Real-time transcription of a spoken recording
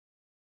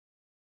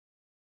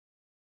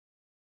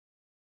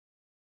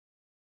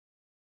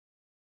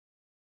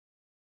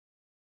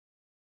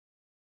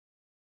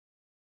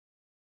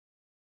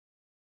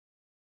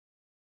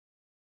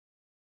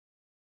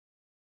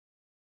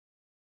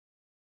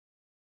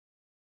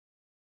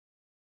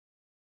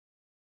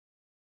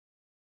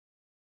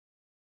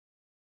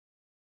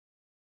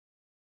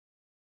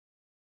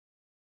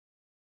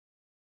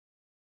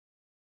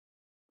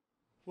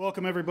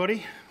Welcome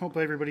everybody. Hope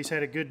everybody's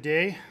had a good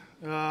day.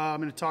 I'm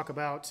going to talk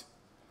about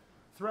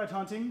threat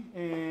hunting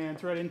and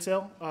threat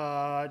intel.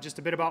 Just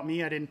a bit about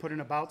me. I didn't put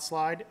an about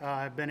slide.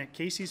 I've been at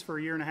Casey's for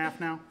a year and a half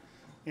now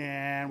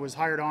and was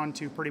hired on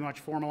to pretty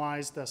much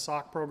formalize the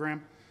SOC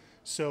program.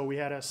 So we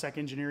had a SEC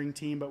engineering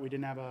team, but we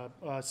didn't have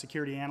a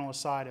security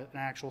analyst side, an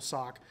actual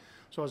SOC.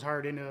 So I was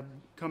hired in to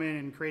come in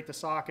and create the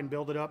SOC and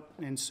build it up.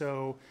 And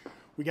so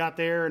we got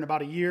there in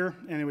about a year,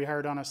 and then we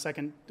hired on a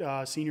second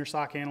senior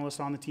SOC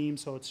analyst on the team,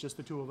 so it's just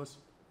the two of us.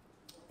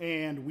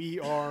 And we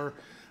are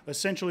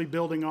essentially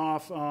building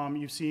off,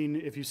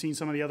 if you've seen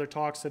some of the other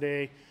talks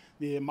today,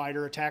 the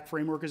MITRE attack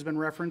framework has been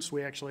referenced.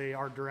 We actually,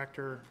 our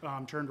director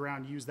turned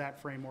around and used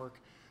that framework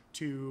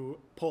to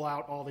pull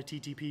out all the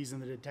TTPs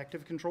and the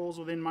detective controls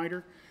within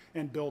MITRE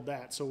and build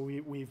that. So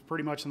we've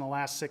pretty much in the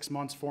last 6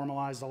 months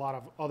formalized a lot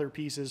of other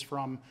pieces,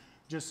 from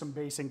just some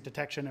basic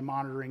detection and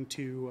monitoring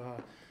to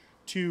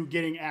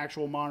getting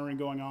actual monitoring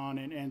going on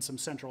and some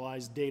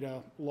centralized data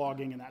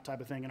logging and that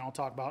type of thing. And I'll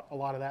talk about a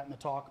lot of that in the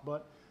talk.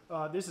 But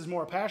this is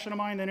more a passion of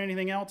mine than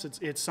anything else.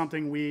 It's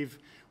something we've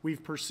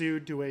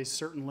pursued to a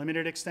certain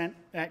limited extent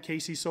at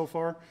Casey so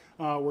far.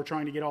 We're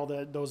trying to get all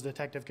those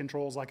detective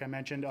controls, like I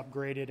mentioned,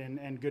 upgraded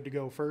and good to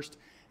go first.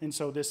 And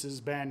so this has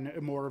been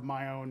more of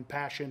my own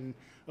passion,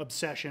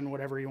 obsession,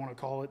 whatever you want to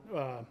call it,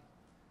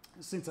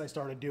 since I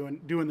started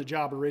doing the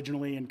job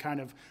originally, and kind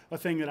of a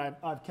thing that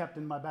I've kept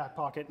in my back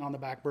pocket and on the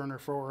back burner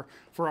for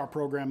our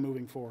program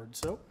moving forward.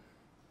 So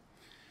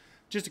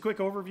just a quick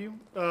overview.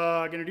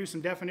 Going to do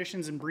some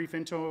definitions and brief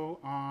intro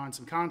on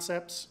some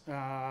concepts,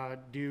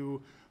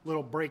 do a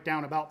little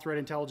breakdown about threat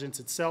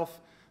intelligence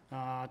itself,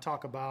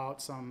 talk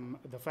about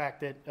the fact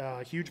that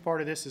a huge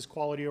part of this is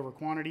quality over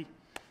quantity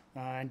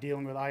and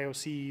dealing with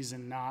IOCs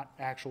and not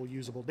actual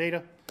usable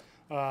data.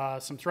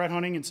 Some threat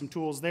hunting and some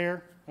tools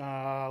there.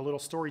 A little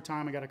story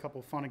time. I got a couple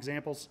of fun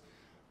examples.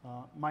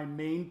 My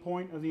main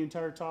point of the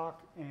entire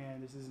talk,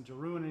 and this isn't to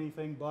ruin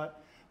anything,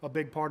 but a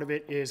big part of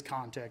it is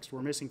context.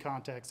 We're missing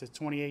context. It's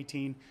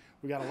 2018.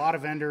 We got a lot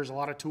of vendors, a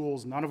lot of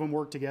tools. None of them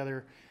work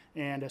together.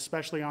 And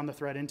especially on the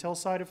threat intel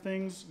side of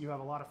things, you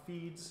have a lot of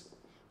feeds,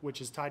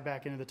 which is tied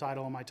back into the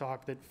title of my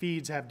talk, that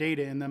feeds have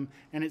data in them,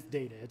 and it's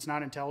data. It's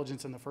not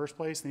intelligence in the first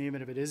place, and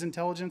even if it is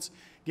intelligence,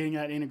 getting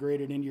that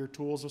integrated into your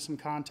tools with some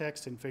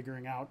context and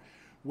figuring out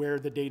where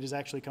the data is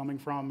actually coming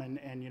from.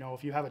 And you know,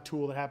 if you have a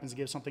tool that happens to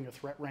give something a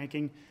threat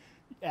ranking,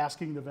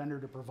 asking the vendor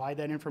to provide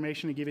that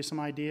information to give you some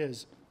idea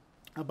is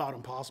about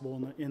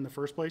impossible in the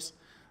first place.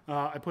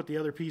 I put the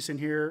other piece in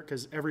here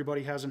because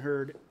everybody hasn't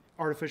heard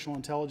artificial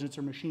intelligence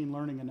or machine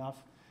learning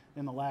enough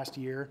in the last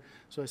year.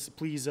 So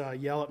please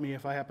yell at me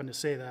if I happen to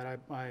say that.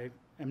 I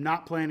am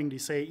not planning to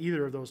say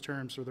either of those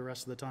terms for the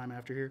rest of the time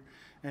after here.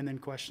 And then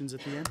questions at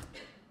the end.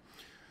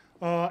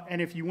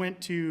 And if you went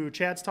to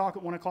Chad's talk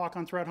at 1 o'clock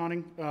on threat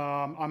hunting,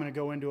 I'm going to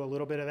go into a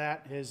little bit of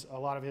that. A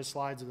lot of his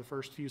slides are the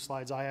first few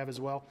slides I have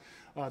as well.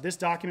 This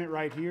document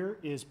right here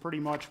is pretty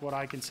much what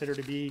I consider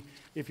to be,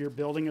 if you're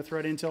building a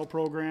threat intel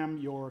program,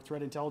 your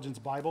threat intelligence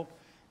Bible.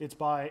 It's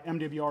by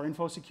MWR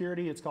Info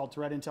Security. It's called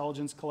Threat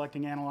Intelligence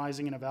Collecting,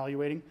 Analyzing, and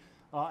Evaluating.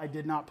 I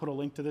did not put a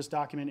link to this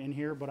document in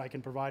here, but I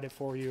can provide it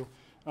for you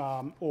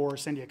or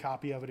send you a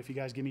copy of it if you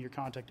guys give me your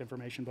contact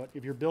information. But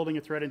if you're building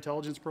a threat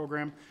intelligence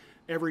program,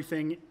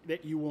 everything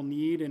that you will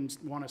need and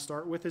want to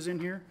start with is in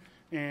here.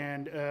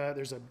 And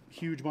there's a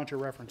huge bunch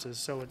of references.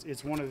 So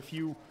it's one of the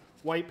few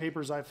white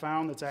papers I've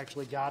found that's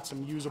actually got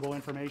some usable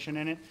information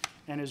in it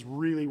and is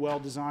really well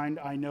designed.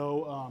 I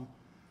know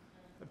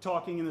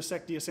talking in the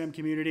SecDSM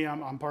community,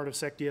 I'm part of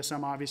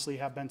SecDSM, obviously,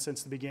 have been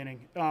since the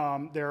beginning.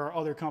 There are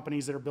other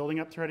companies that are building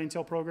up threat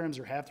intel programs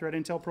or have threat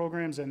intel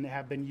programs, and they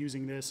have been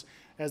using this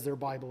as their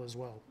Bible as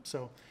well.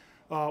 So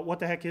what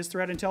the heck is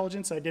threat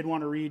intelligence? I did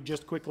want to read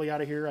just quickly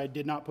out of here. I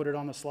did not put it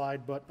on the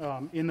slide, but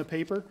in the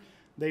paper,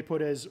 they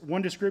put as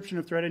one description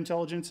of threat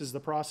intelligence is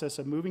the process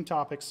of moving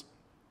topics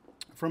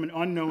from an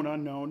unknown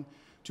unknown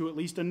to at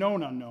least a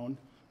known unknown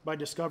by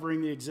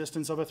discovering the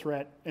existence of a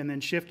threat and then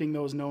shifting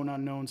those known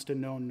unknowns to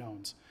known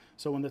knowns.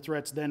 So when the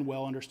threat's then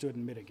well understood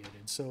and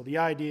mitigated. So the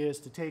idea is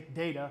to take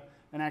data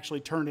and actually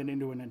turn it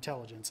into an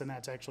intelligence. And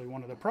that's actually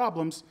one of the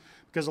problems,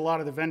 because a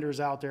lot of the vendors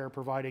out there are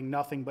providing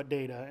nothing but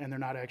data, and they're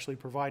not actually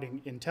providing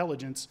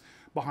intelligence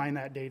behind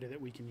that data that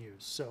we can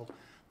use. So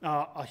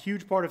a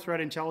huge part of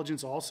threat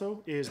intelligence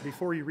also is,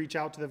 before you reach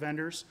out to the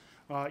vendors,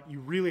 you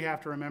really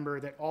have to remember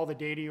that all the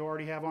data you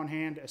already have on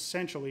hand,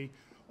 essentially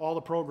all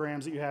the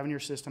programs that you have in your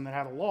system that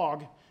have a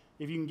log,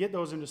 if you can get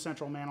those into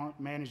central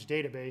managed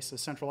database, a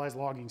centralized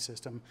logging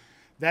system,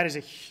 that is a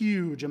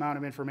huge amount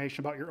of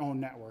information about your own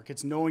network.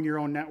 It's knowing your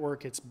own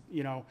network. It's,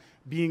 you know,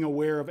 being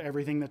aware of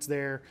everything that's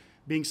there,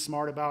 being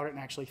smart about it and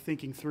actually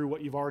thinking through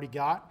what you've already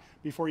got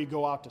before you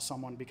go out to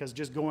someone, because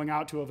just going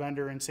out to a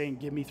vendor and saying,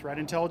 give me threat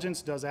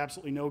intelligence, does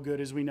absolutely no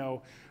good, as we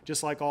know,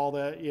 just like all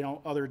the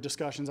other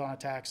discussions on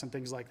attacks and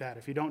things like that.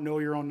 If you don't know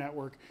your own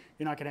network,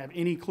 you're not going to have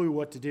any clue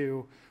what to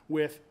do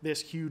with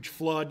this huge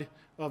flood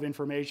of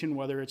information,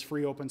 whether it's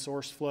free open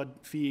source flood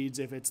feeds,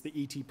 if it's the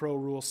ET Pro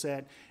rule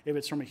set, if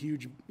it's from a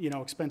huge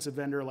expensive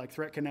vendor like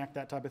Threat Connect,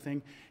 that type of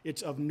thing.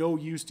 It's of no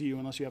use to you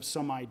unless you have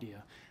some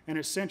idea. And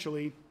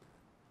essentially,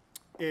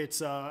 it's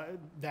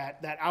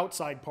that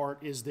outside part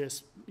is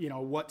this,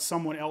 what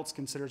someone else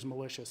considers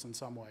malicious in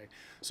some way.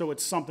 So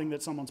it's something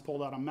that someone's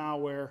pulled out of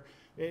malware.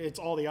 It's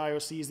all the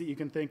IOCs that you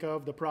can think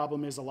of. The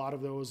problem is a lot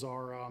of those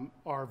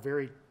are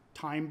very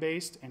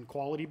time-based and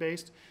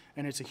quality-based,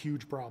 and it's a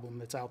huge problem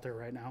that's out there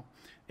right now.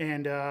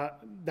 And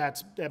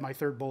that's at my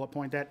third bullet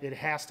point, that it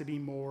has to be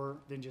more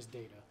than just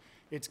data.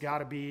 It's got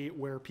to be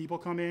where people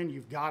come in.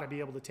 You've got to be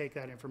able to take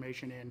that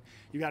information in.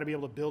 You've got to be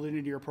able to build it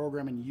into your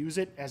program and use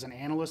it as an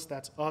analyst.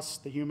 That's us,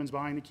 the humans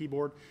behind the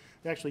keyboard,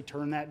 to actually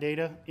turn that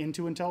data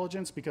into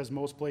intelligence, because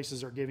most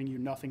places are giving you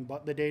nothing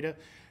but the data.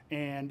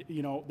 And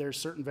there's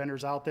certain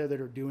vendors out there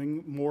that are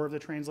doing more of the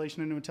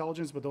translation into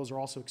intelligence, but those are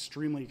also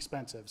extremely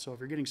expensive. So if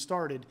you're getting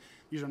started,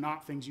 these are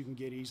not things you can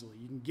get easily.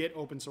 You can get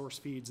open source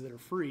feeds that are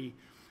free,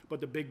 but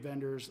the big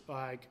vendors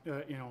like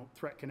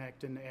Threat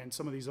Connect and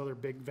some of these other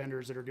big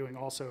vendors that are doing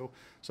also,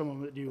 some of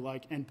them that do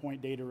like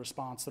endpoint data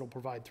response that'll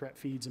provide threat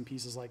feeds and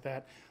pieces like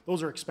that,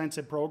 those are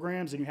expensive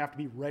programs, and you have to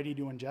be ready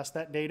to ingest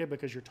that data,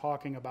 because you're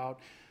talking about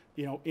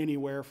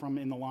anywhere from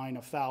in the line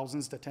of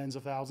thousands to tens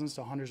of thousands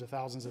to hundreds of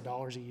thousands of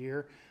dollars a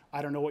year.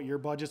 I don't know what your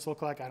budgets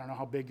look like. I don't know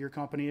how big your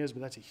company is,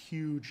 but that's a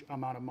huge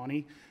amount of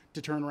money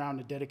to turn around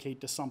and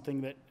dedicate to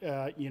something that,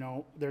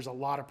 there's a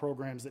lot of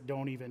programs that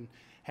don't even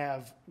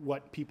have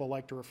what people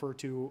like to refer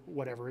to,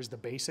 whatever is the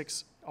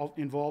basics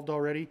involved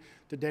already.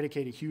 To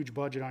dedicate a huge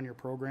budget on your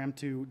program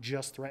to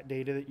just threat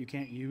data that you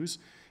can't use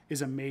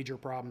is a major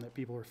problem that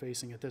people are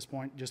facing at this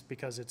point, just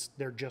because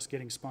they're just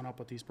getting spun up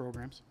with these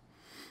programs.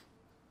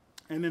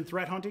 And then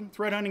threat hunting.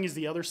 Threat hunting is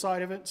the other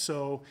side of it.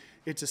 So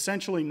it's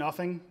essentially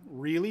nothing,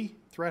 really,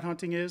 threat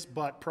hunting is,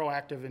 but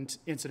proactive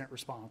incident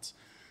response.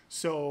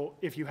 So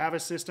if you have a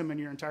system and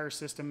your entire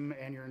system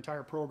and your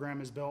entire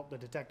program is built, the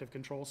detective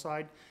control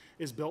side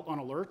is built on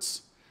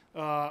alerts,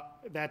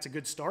 that's a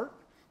good start.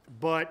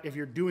 But if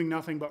you're doing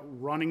nothing but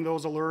running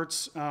those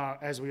alerts,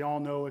 as we all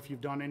know, if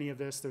you've done any of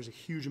this, there's a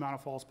huge amount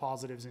of false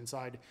positives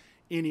inside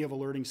any of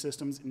alerting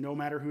systems, no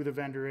matter who the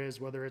vendor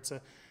is, whether it's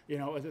a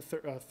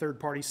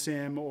third-party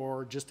SIM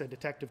or just a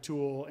detective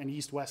tool, an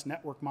east-west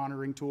network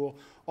monitoring tool.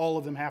 All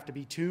of them have to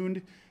be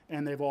tuned,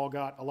 and they've all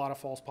got a lot of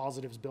false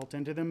positives built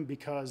into them,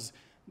 because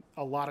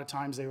a lot of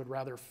times they would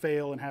rather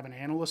fail and have an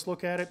analyst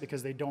look at it,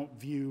 because they don't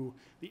view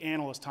the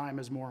analyst time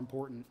as more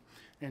important.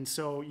 And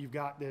so you've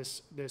got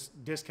this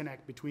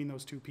disconnect between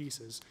those two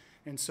pieces.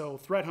 And so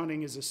threat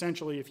hunting is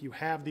essentially if you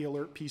have the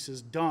alert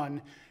pieces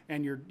done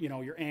and your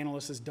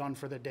analyst is done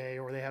for the day,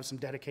 or they have some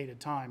dedicated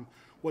time,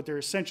 what they're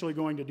essentially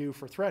going to do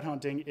for threat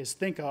hunting is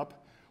think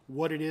up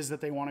what it is that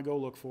they want to go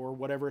look for,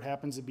 whatever it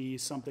happens to be,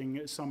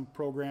 some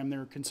program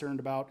they're concerned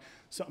about,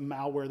 some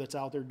malware that's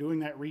out there, doing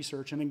that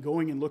research, and then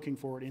going and looking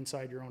for it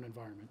inside your own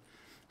environment.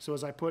 So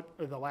as I put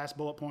the last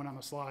bullet point on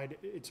the slide,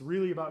 it's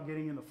really about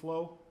getting in the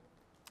flow,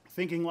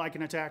 thinking like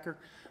an attacker.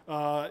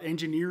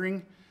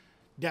 Engineering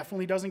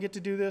definitely doesn't get to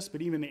do this,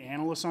 but even the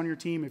analysts on your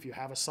team, if you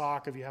have a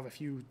SOC, if you have a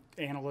few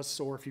analysts,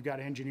 or if you've got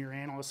engineer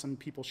analysts and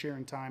people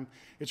sharing time,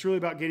 it's really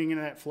about getting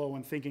into that flow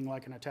and thinking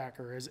like an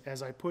attacker.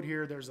 As I put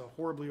here, there's a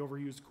horribly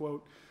overused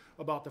quote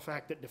about the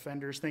fact that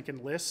defenders think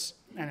in lists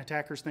and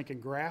attackers think in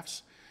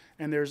graphs.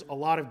 And there's a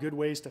lot of good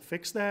ways to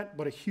fix that,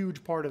 but a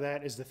huge part of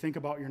that is to think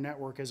about your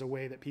network as a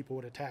way that people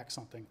would attack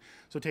something.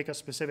 So take a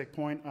specific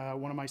point.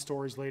 One of my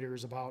stories later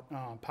is about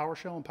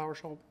PowerShell and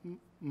PowerShell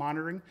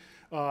monitoring.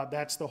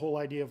 That's the whole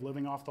idea of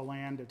living off the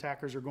land.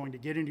 Attackers are going to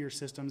get into your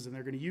systems, and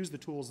they're going to use the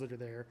tools that are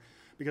there,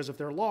 because if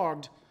they're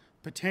logged,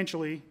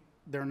 potentially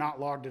they're not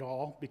logged at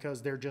all,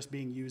 because they're just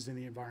being used in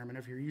the environment.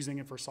 If you're using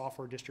it for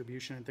software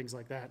distribution and things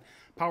like that,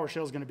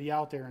 PowerShell is going to be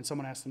out there, and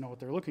someone has to know what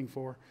they're looking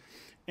for.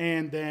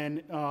 And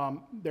then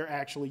they're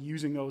actually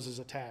using those as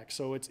attacks.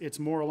 So it's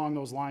more along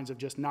those lines of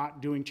just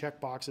not doing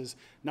checkboxes,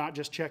 not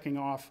just checking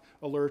off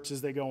alerts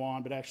as they go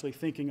on, but actually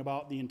thinking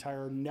about the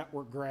entire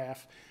network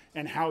graph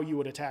and how you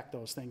would attack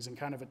those things and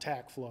kind of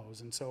attack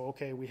flows. And so,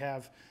 okay, we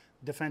have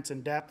defense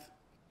in depth,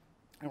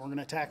 and we're going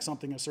to attack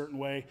something a certain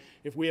way.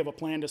 If we have a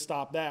plan to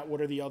stop that,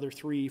 what are the other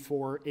 3,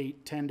 4,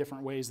 8, 10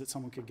 different ways that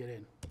someone could get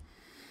in?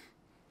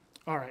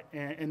 All right,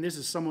 and this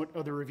is somewhat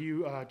of the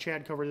review.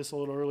 Chad covered this a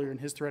little earlier in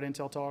his threat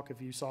intel talk,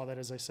 if you saw that,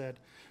 as I said.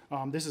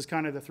 This is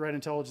kind of the threat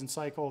intelligence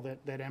cycle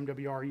that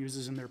MWR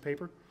uses in their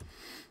paper.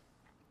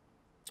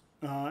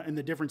 And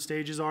the different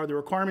stages are, the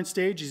requirement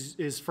stage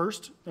is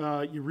first.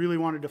 You really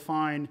want to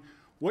define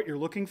what you're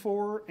looking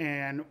for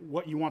and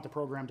what you want the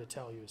program to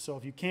tell you. So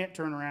if you can't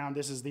turn around,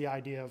 this is the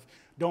idea of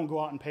don't go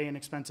out and pay an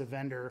expensive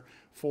vendor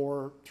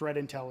for threat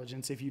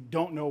intelligence. If you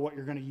don't know what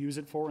you're going to use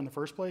it for in the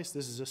first place,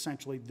 this is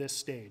essentially this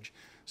stage.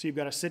 So you've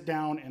got to sit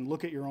down and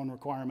look at your own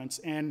requirements.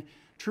 And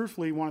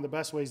truthfully, one of the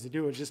best ways to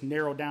do it is just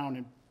narrow down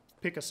and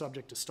pick a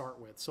subject to start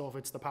with. So if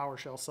it's the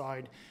PowerShell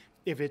side,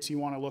 if it's you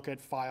want to look at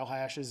file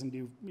hashes and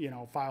do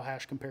file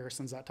hash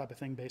comparisons, that type of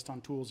thing based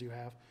on tools you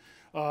have.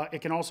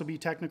 It can also be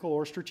technical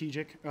or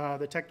strategic.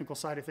 The technical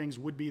side of things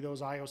would be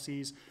those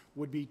IOCs,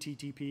 would be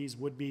TTPs,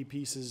 would be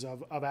pieces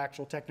of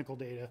actual technical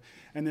data.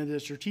 And then the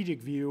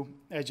strategic view,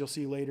 as you'll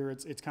see later,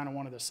 it's kind of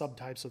one of the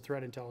subtypes of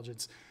threat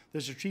intelligence. The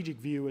strategic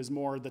view is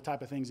more the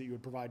type of things that you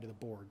would provide to the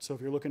board. So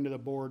if you're looking to the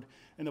board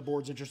and the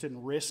board's interested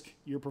in risk,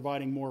 you're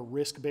providing more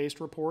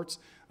risk-based reports.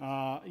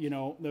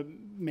 The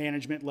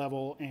management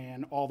level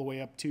and all the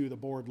way up to the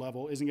board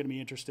level isn't going to be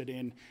interested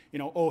in,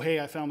 oh, hey,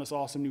 I found this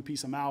awesome new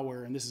piece of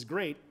malware and this is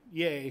great.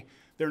 Yay.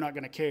 They're not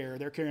going to care.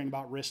 They're caring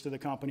about risk to the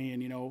company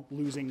and,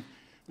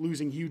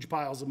 losing huge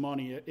piles of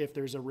money if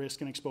there's a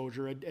risk and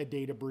exposure, a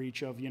data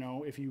breach of,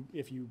 if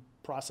you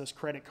process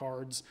credit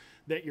cards,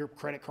 that your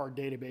credit card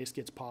database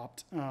gets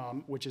popped,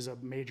 which is a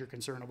major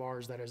concern of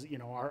ours. That is,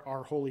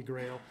 our holy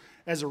grail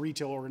as a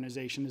retail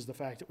organization is the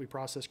fact that we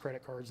process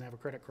credit cards and have a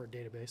credit card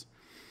database.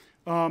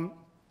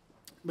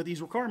 But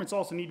these requirements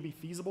also need to be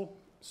feasible.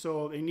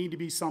 So they need to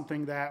be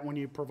something that when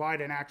you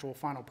provide an actual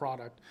final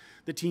product,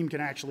 the team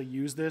can actually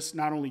use this,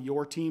 not only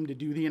your team to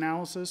do the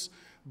analysis,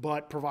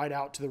 but provide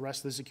out to the rest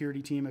of the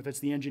security team. If it's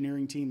the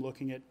engineering team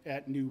looking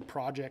at new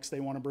projects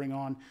they want to bring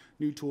on,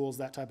 new tools,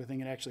 that type of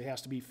thing, it actually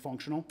has to be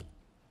functional.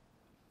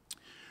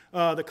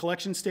 The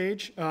collection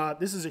stage,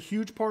 this is a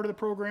huge part of the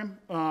program.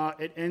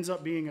 It ends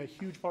up being a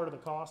huge part of the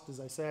cost, as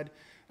I said,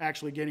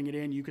 actually getting it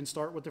in. You can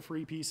start with the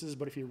free pieces,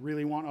 but if you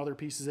really want other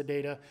pieces of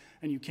data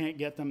and you can't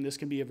get them, this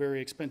can be a very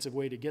expensive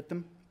way to get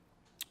them.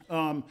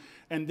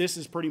 And this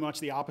is pretty much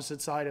the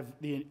opposite side of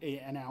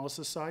the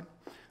analysis side.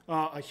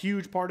 A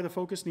huge part of the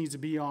focus needs to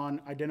be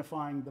on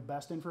identifying the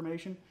best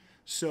information.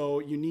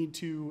 So you need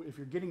to, if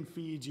you're getting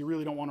feeds, you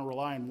really don't want to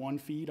rely on one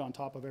feed on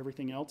top of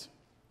everything else.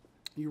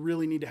 You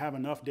really need to have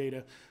enough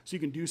data so you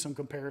can do some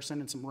comparison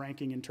and some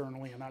ranking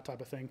internally and that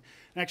type of thing,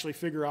 and actually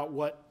figure out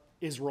what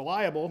is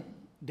reliable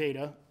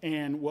data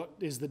and what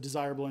is the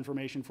desirable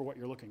information for what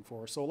you're looking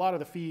for. So a lot of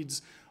the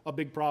feeds, a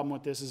big problem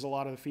with this is a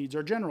lot of the feeds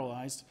are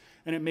generalized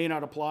and it may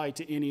not apply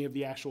to any of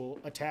the actual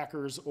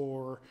attackers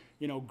or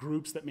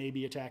groups that may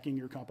be attacking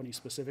your company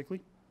specifically.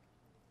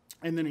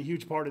 And then a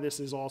huge part of this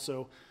is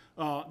also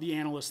the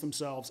analysts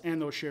themselves and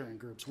those sharing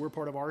groups. We're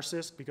part of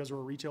RSIS because we're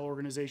a retail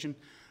organization.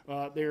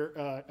 They're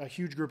a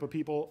huge group of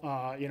people.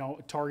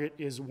 Target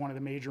is one of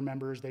the major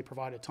members. They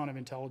provide a ton of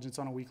intelligence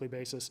on a weekly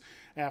basis.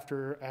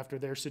 After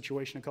their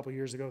situation a couple of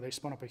years ago, they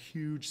spun up a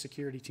huge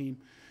security team,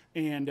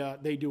 and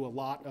they do a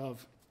lot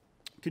of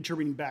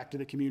contributing back to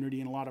the community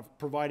and a lot of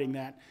providing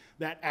that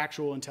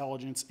actual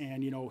intelligence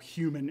and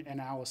human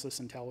analysis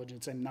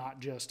intelligence, and not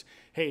just,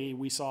 hey,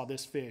 we saw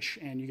this fish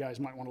and you guys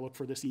might want to look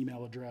for this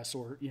email address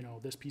or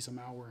this piece of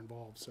malware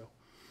involved. So,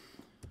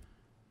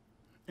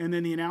 and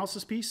then the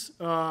analysis piece,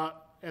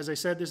 as I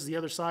said, this is the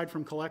other side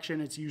from collection.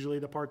 It's usually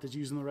the part that's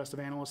using the rest of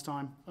analyst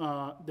time.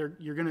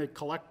 You're going to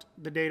collect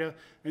the data,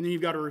 and then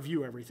you've got to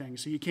review everything.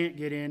 So you can't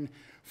get in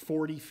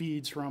 40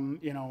 feeds from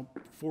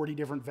 40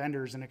 different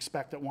vendors and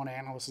expect that one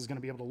analyst is going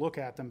to be able to look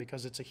at them,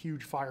 because it's a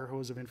huge fire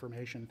hose of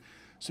information.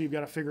 So you've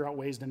got to figure out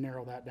ways to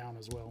narrow that down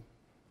as well.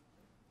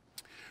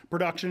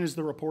 Production is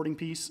the reporting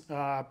piece.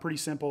 Pretty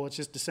simple. It's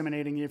just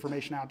disseminating the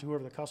information out to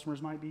whoever the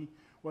customers might be,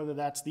 whether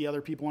that's the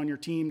other people on your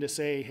team to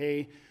say,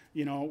 hey,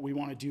 we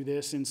want to do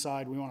this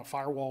inside, we want a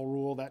firewall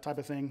rule, that type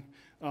of thing,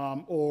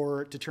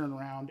 or to turn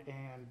around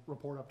and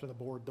report up to the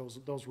board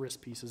those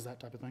risk pieces, that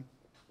type of thing.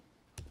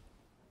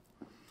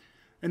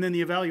 And then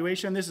the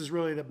evaluation, this is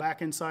really the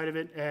back end side of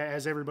it.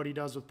 As everybody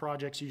does with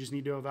projects, you just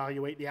need to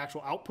evaluate the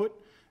actual output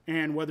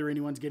and whether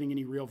anyone's getting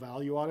any real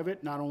value out of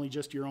it, not only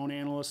just your own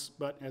analysts,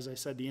 but as I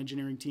said, the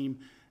engineering team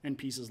and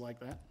pieces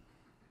like that.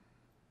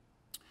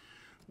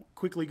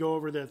 Quickly go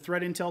over the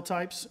threat intel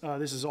types.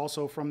 This is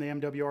also from the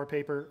MWR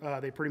paper.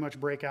 They pretty much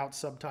break out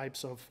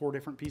subtypes of 4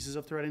 different pieces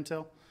of threat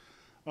intel.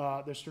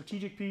 The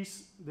strategic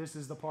piece, this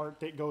is the part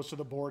that goes to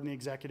the board and the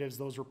executives.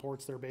 Those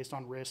reports, they're based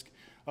on risk,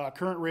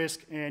 current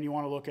risk, and you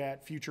want to look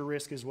at future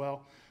risk as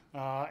well,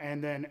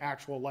 and then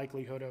actual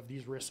likelihood of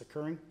these risks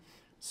occurring.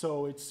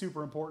 So it's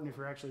super important if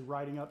you're actually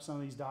writing up some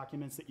of these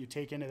documents that you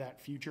take into that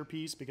future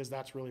piece, because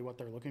that's really what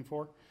they're looking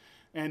for.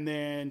 And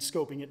then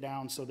scoping it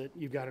down so that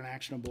you've got an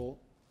actionable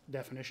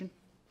definition.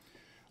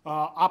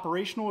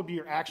 Operational would be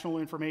your actionable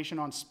information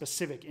on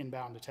specific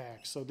inbound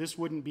attacks. So this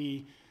wouldn't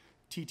be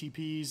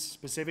TTPs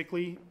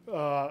specifically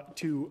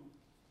to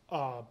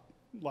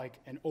like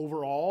an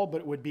overall,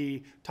 but it would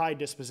be tied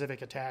to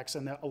specific attacks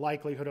and the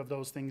likelihood of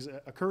those things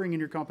occurring in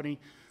your company,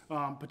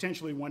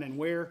 potentially when and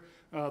where.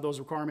 Those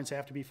requirements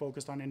have to be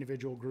focused on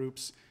individual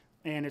groups,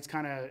 and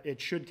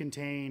it should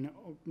contain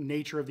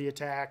nature of the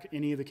attack,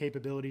 any of the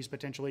capabilities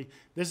potentially.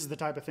 This is the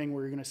type of thing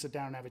where you're going to sit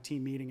down and have a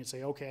team meeting and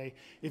say, okay,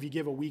 if you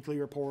give a weekly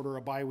report or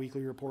a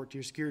bi-weekly report to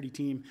your security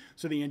team,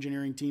 so the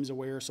engineering team's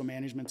aware, so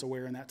management's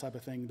aware, and that type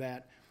of thing,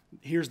 that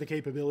here's the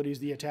capabilities,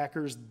 the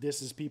attackers,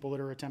 this is people that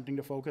are attempting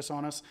to focus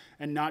on us,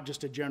 and not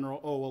just a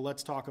general, oh, well,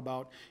 let's talk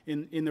about,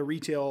 in the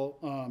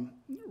retail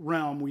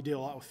realm, we deal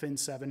a lot with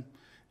Fin7,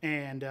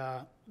 and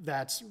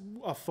that's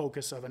a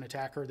focus of an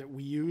attacker that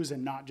we use,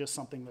 and not just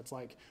something that's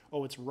like,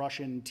 oh, it's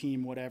Russian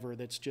team, whatever,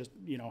 that's just,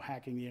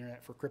 hacking the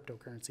internet for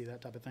cryptocurrency,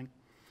 that type of thing.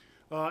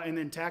 And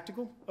then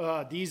tactical,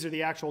 these are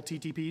the actual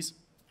TTPs.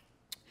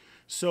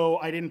 So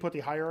I didn't put the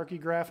hierarchy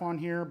graph on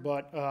here,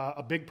 but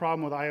a big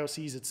problem with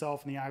IOCs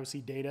itself and the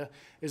IOC data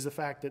is the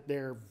fact that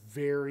they're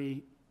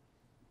very,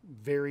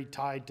 very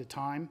tied to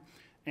time.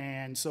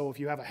 And so if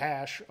you have a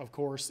hash, of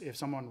course, if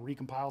someone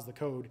recompiles the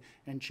code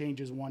and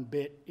changes one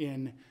bit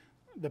in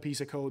the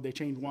piece of code, they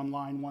change one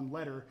line, one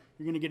letter,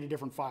 you're going to get a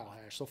different file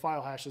hash. So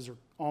file hashes are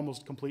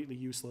almost completely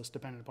useless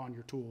depending upon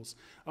your tools.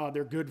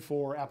 They're good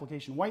for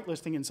application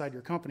whitelisting inside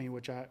your company,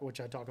 which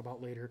I talk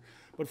about later.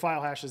 But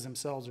file hashes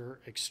themselves are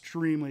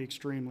extremely,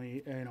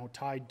 extremely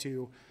tied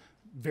to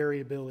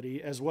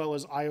variability, as well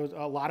as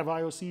a lot of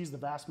IOCs. The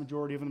vast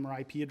majority of them are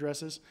IP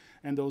addresses,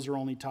 and those are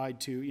only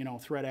tied to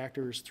threat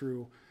actors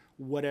through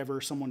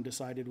whatever someone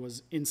decided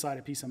was inside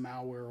a piece of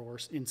malware or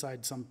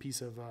inside some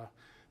piece of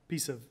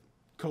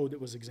code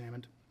that was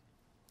examined.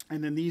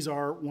 And then these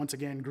are, once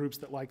again, groups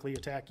that likely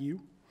attack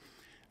you.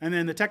 And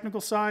then the technical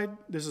side,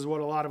 this is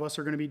what a lot of us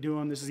are going to be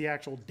doing. This is the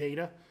actual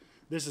data.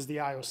 This is the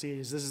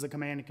IOCs. This is the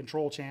command and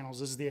control channels.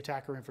 This is the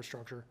attacker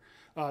infrastructure.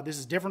 This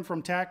is different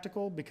from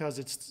tactical because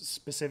it's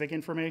specific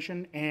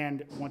information.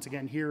 And once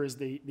again, here is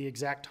the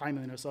exact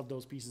timeliness of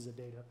those pieces of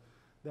data.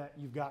 That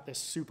you've got this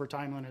super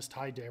timeliness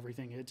tied to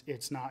everything.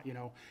 It's not,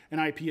 an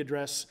IP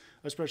address,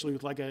 especially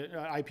with like an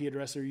IP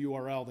address or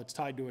URL that's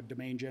tied to a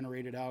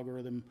domain-generated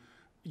algorithm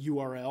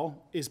URL,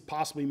 is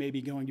possibly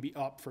maybe going to be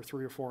up for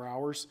 3 or 4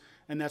 hours.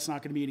 And that's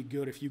not going to be any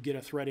good if you get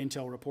a threat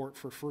intel report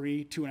for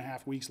free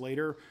 2.5 weeks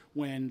later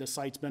when the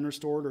site's been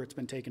restored or it's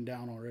been taken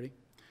down already.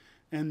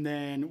 And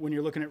then when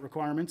you're looking at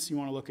requirements, you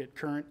want to look at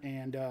current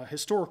and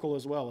historical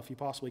as well, if you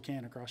possibly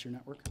can, across your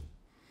network.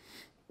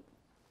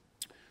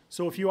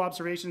 So a few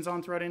observations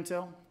on threat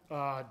intel.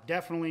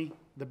 Definitely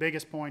the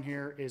biggest point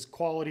here is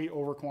quality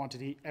over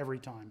quantity every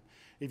time.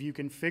 If you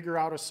can figure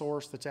out a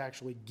source that's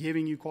actually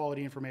giving you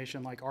quality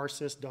information like our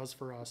sys does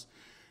for us,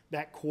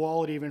 that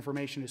quality of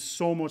information is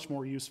so much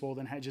more useful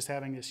than just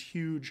having this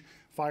huge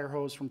fire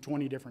hose from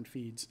 20 different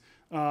feeds.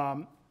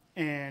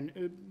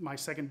 And my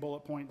second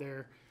bullet point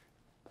there,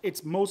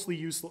 it's mostly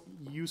useful,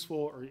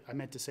 or I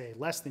meant to say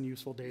less than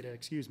useful data,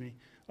 excuse me,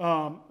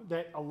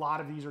 that a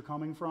lot of these are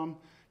coming from.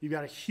 You've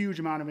got a huge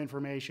amount of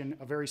information,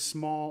 a very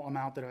small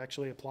amount that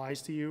actually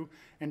applies to you,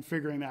 and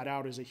figuring that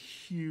out is a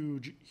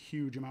huge,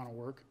 huge amount of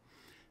work.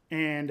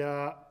 And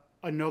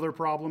another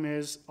problem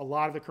is a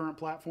lot of the current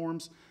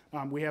platforms,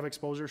 we have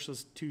exposure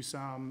to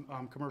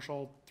some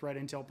commercial threat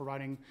intel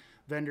providing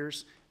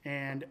vendors,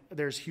 and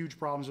there's huge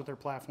problems with their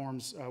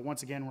platforms.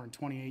 Once again, we're in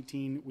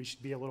 2018. We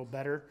should be a little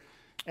better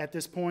at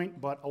this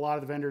point, but a lot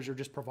of the vendors are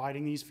just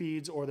providing these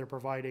feeds, or they're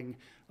providing,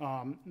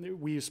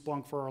 we use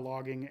Splunk for our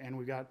logging, and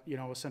we've got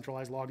a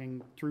centralized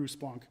logging through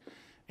Splunk,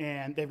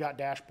 and they've got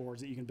dashboards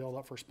that you can build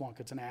up for Splunk.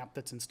 It's an app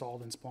that's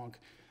installed in Splunk.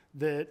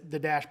 The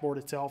dashboard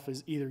itself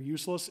is either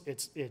useless,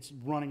 it's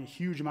running a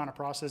huge amount of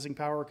processing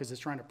power because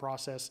it's trying to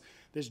process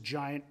this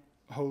giant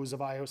hose of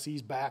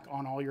IOCs back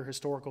on all your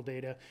historical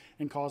data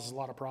and causes a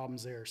lot of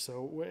problems there.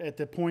 So at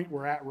the point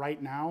we're at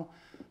right now,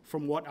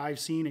 from what I've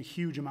seen, a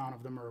huge amount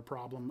of them are a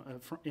problem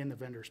in the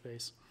vendor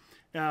space.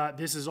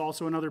 This is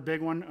also another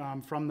big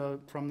one from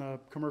the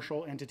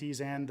commercial entities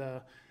and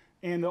the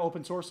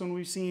open source one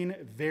we've seen.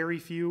 Very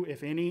few,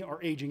 if any,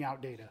 are aging out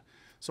data.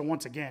 So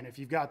once again, if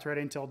you've got threat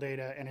intel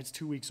data and it's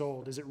 2 weeks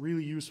old, is it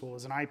really useful?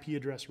 Is an IP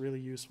address really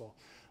useful?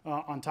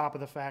 On top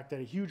of the fact that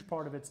a huge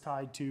part of it's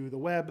tied to the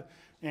web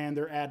and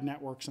their ad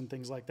networks and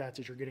things like that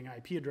you're getting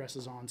IP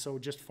addresses on. So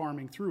just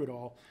farming through it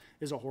all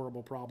is a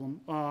horrible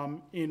problem.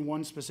 In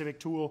one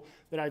specific tool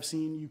that I've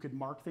seen, you could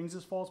mark things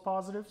as false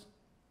positives.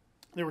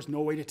 There was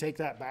no way to take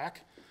that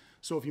back.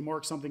 So if you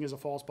mark something as a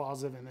false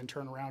positive and then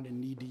turn around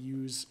and need to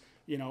use,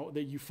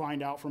 that you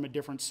find out from a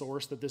different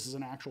source that this is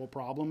an actual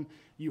problem,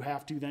 you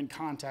have to then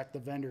contact the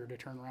vendor to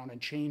turn around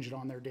and change it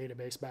on their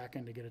database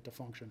backend to get it to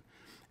function.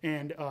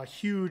 And a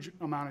huge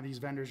amount of these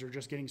vendors are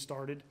just getting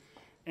started.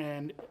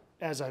 And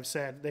as I've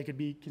said, they could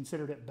be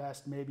considered at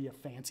best maybe a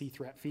fancy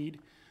threat feed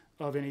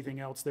of anything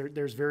else.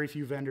 There's very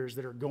few vendors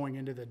that are going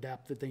into the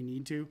depth that they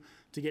need to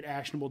get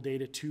actionable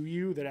data to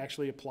you that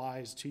actually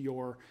applies to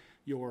your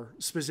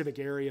specific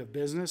area of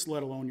business,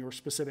 let alone your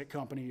specific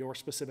company, your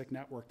specific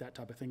network, that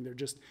type of thing.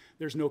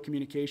 There's no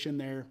communication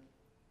there,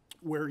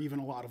 where even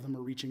a lot of them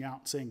are reaching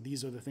out saying,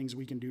 these are the things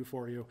we can do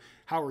for you.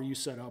 How are you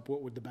set up?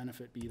 What would the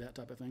benefit be? That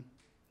type of thing.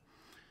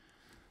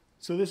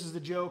 So this is the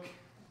joke.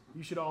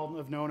 You should all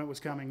have known it was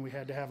coming. We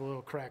had to have a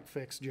little crack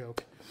fix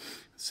joke.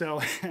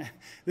 So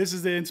this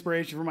is the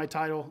inspiration for my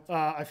title.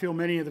 I feel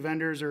many of the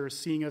vendors are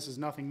seeing us as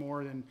nothing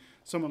more than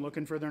someone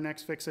looking for their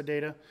next fix of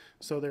data.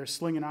 So they're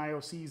slinging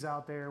IOCs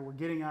out there. We're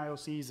getting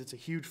IOCs. It's a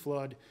huge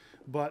flood.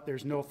 but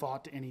there's no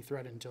thought to any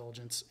threat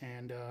intelligence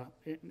and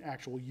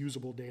actual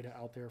usable data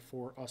out there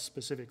for us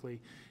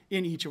specifically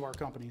in each of our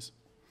companies.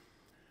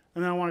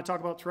 And then I want to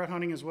talk about threat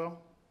hunting as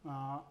well.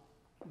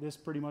 This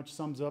pretty much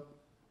sums up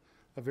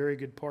a very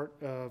good part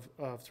of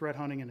threat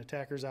hunting and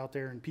attackers out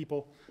there, and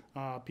people.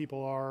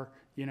 People are,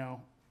 you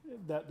know,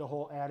 that the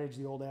whole adage,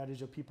 the old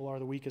adage of people are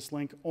the weakest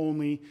link,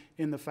 only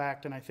in the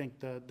fact, and I think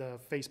the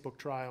Facebook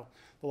trial,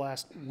 the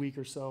last week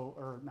or so,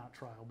 or not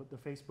trial, but the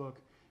Facebook,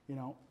 you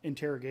know,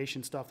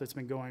 interrogation stuff that's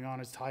been going on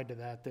is tied to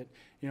that,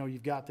 you know,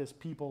 you've got this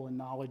people and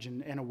knowledge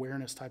and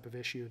awareness type of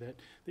issue that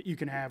you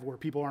can have where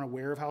people aren't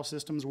aware of how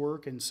systems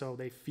work, and so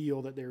they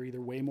feel that they're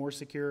either way more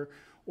secure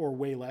or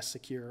way less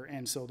secure,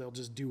 and so they'll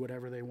just do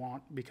whatever they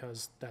want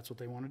because that's what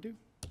they want to do.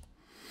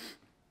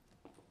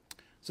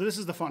 So this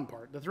is the fun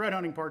part. The threat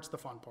hunting part's the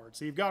fun part.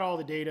 So you've got all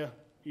the data.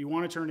 You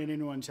want to turn it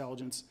into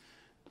intelligence.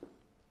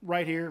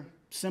 Right here,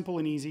 simple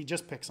and easy,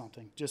 just pick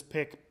something. Just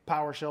pick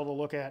PowerShell to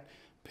look at,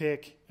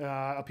 pick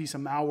a piece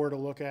of malware to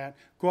look at,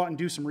 go out and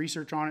do some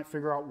research on it,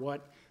 figure out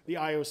what the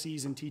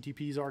IOCs and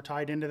TTPs are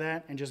tied into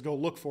that, and just go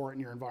look for it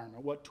in your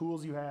environment. What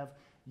tools you have,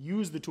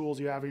 use the tools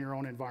you have in your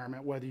own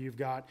environment, whether you've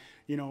got,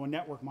 you know, a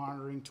network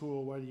monitoring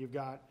tool, whether you've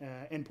got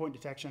endpoint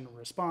detection and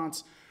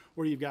response,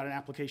 where you've got an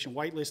application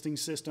whitelisting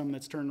system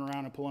that's turning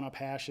around and pulling up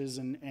hashes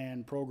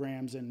and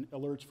programs and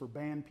alerts for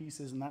banned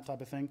pieces and that type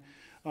of thing.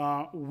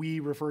 We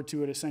refer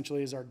to it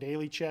essentially as our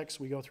daily checks.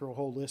 We go through a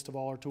whole list of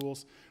all our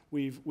tools.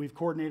 We've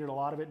coordinated a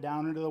lot of it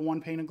down into the one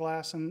pane of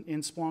glass in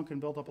Splunk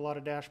and built up a lot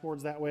of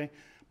dashboards that way,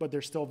 but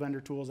there's still vendor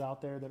tools out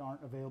there that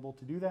aren't available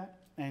to do that.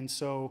 And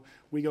so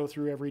we go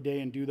through every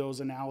day and do those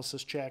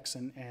analysis checks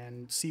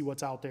and see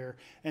what's out there.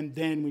 And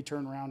then we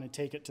turn around and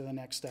take it to the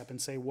next step and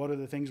say, what are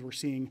the things we're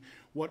seeing?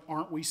 What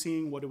aren't we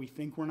seeing? What do we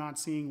think we're not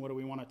seeing? What do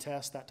we want to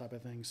test? That type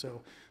of thing.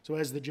 So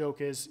as the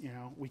joke is, you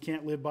know, we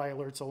can't live by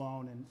alerts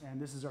alone,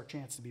 and this is our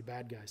chance to be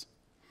bad guys.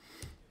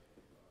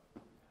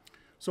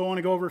 So I want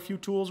to go over a few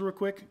tools real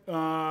quick.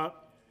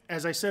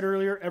 As I said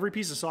earlier, every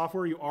piece of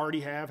software you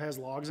already have has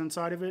logs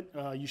inside of it.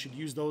 You should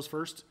use those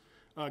first.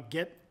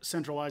 Get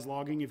centralized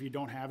logging if you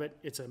don't have it.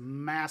 It's a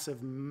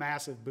massive,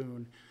 massive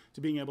boon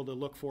to being able to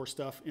look for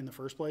stuff in the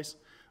first place.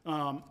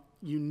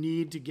 You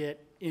need to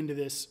get into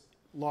this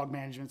log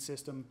management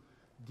system,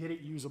 get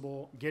it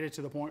usable, get it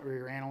to the point where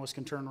your analyst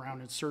can turn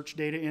around and search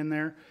data in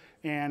there.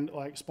 And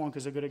like Splunk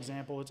is a good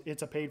example.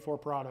 It's a paid for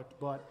product,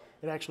 but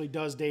it actually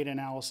does data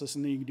analysis,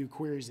 and then you can do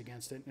queries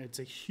against it. And it's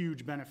a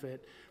huge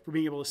benefit for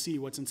being able to see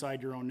what's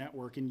inside your own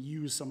network and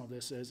use some of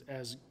this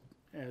as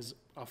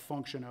a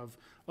function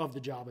of the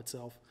job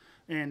itself.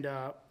 And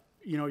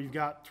you know, you've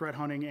got threat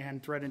hunting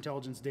and threat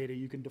intelligence data.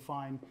 You can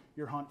define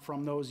your hunt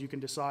from those. You can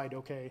decide,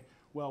 okay,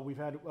 well, we've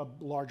had a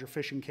larger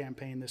phishing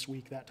campaign this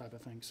week, that type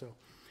of thing. So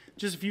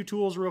just a few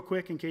tools real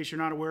quick in case you're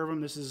not aware of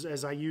them. This is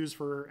as I use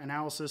for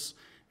analysis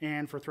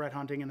and for threat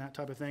hunting and that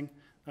type of thing,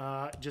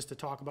 just to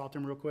talk about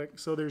them real quick.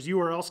 So there's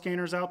URL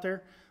scanners out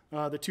there.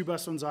 The two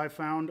best ones I've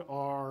found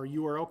are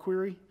URL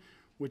Query,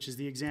 which is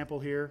the example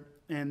here,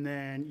 and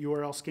then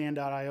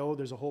urlscan.io.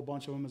 There's a whole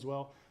bunch of them as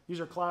well. These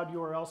are cloud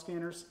URL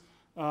scanners.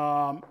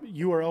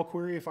 URL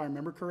Query, if I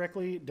remember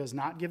correctly, does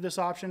not give this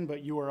option,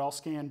 but URL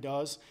Scan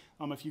does.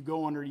 If you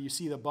go under, you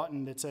see the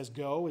button that says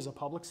Go is a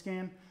public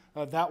scan.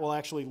 That will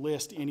actually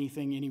list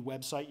anything, any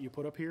website you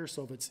put up here.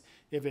 So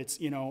if it's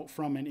you know,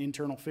 from an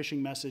internal phishing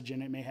message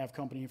and it may have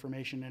company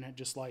information in it,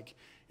 just like,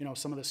 you know,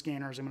 some of the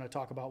scanners I'm going to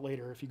talk about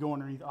later. If you go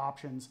underneath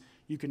options,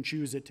 you can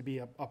choose it to be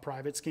a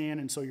private scan,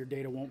 and so your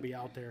data won't be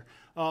out there.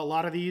 A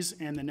lot of these,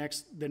 and the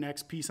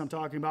next piece I'm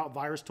talking about,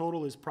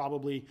 VirusTotal, is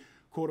probably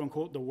quote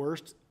unquote the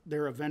worst.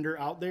 They're a vendor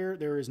out there.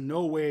 There is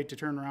no way to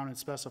turn around and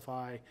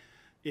specify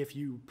if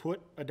you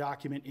put a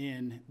document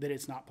in that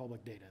it's not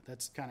public data.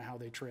 That's kind of how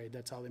they trade.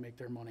 That's how they make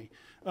their money.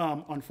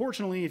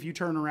 Unfortunately, if you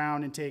turn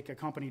around and take a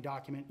company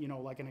document, you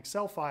know, like an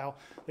Excel file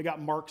that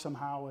got marked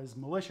somehow as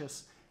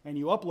malicious, and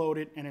you upload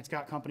it and it's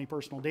got company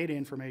personal data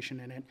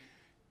information in it,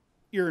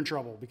 you're in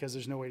trouble because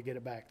there's no way to get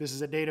it back. This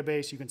is a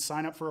database. You can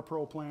sign up for a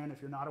pro plan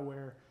if you're not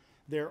aware.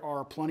 There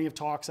are plenty of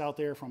talks out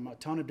there from a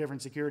ton of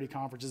different security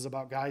conferences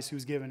about guys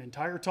who's given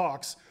entire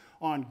talks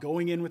on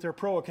going in with their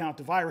pro account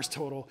to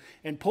VirusTotal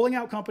and pulling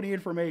out company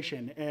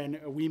information. And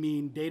we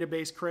mean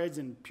database creds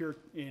and pure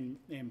in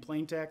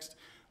plain text,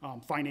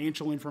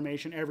 financial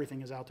information,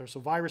 everything is out there. So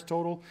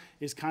VirusTotal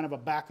is kind of a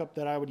backup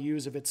that I would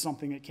use if it's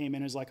something that came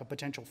in as like a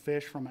potential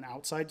phish from an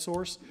outside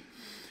source.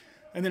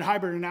 And then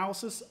Hybrid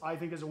Analysis, I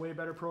think, is a way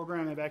better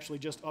program. They've actually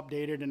just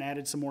updated and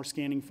added some more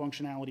scanning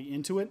functionality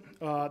into it.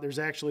 There's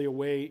actually a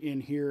way in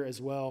here as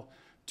well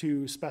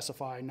to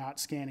specify not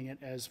scanning it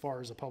as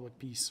far as a public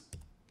piece.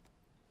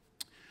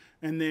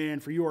 And then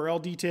for URL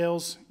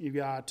details, you've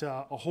got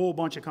a whole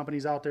bunch of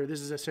companies out there.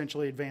 This is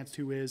essentially advanced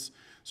whois.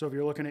 So if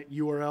you're looking at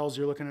URLs,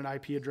 you're looking at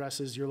IP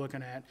addresses, you're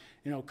looking at,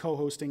 you know,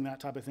 co-hosting, that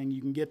type of thing.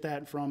 You can get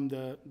that from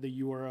the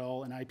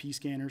URL and IP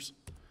scanners.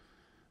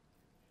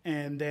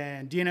 And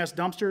then DNS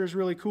Dumpster is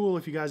really cool.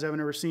 If you guys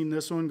haven't ever seen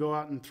this one, go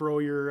out and throw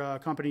your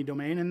company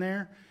domain in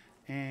there,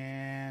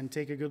 and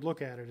take a good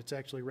look at it. It's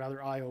actually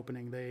rather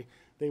eye-opening.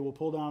 They will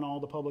pull down all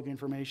the public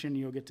information.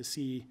 You'll get to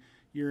see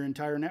your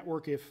entire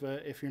network. If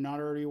you're not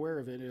already aware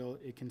of it,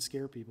 it can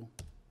scare people.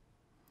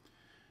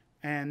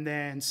 And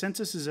then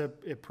Census is a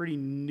pretty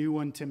new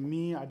one to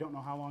me. I don't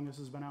know how long this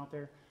has been out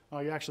there.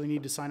 You actually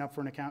need to sign up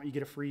for an account. You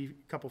get a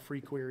couple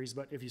free queries,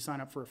 but if you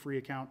sign up for a free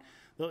account,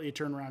 they'll let you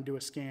turn around, do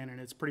a scan, and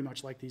it's pretty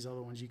much like these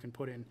other ones. You can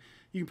put in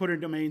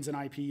domains and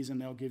IPs,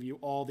 and they'll give you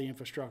all the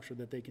infrastructure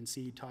that they can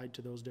see tied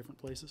to those different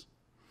places.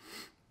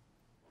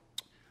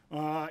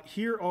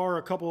 Here are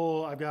a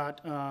couple. I've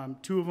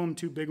got two of them,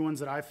 two big ones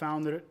that I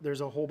found that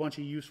there's a whole bunch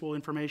of useful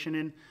information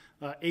in.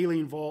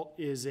 Alien Vault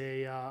is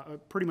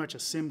pretty much a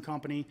SIM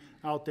company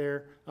out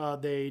there.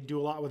 They do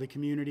a lot with the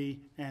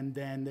community, and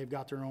then they've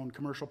got their own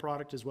commercial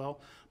product as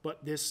well.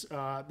 But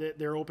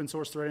their open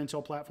source threat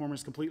intel platform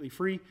is completely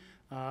free.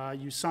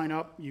 You sign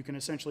up. You can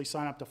essentially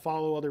sign up to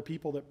follow other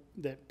people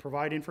that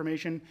provide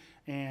information,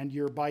 and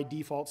you're by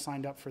default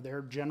signed up for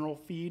their general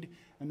feed,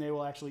 and they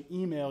will actually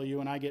email you,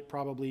 and I get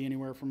probably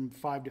anywhere from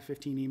 5 to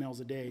 15 emails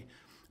a day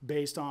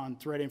based on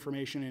threat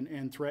information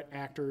and threat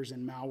actors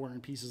and malware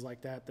and pieces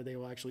like that they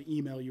will actually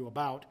email you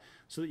about,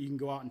 so that you can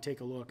go out and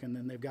take a look. And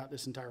then they've got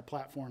this entire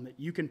platform that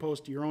you can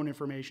post your own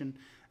information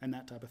and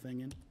that type of thing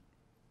in.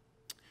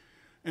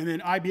 And then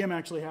IBM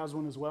actually has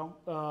one as well.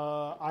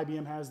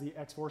 IBM has the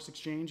X-Force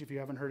Exchange. If you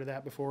haven't heard of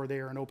that before, they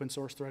are an open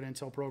source threat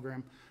intel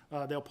program.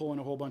 They'll pull in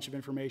a whole bunch of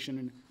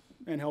information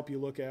and help you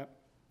look at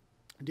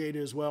data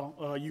as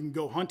well. You can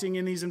go hunting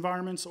in these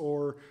environments,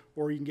 or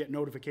you can get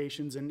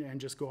notifications and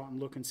just go out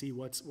and look and see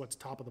what's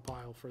top of the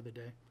pile for the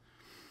day.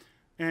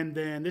 And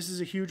then this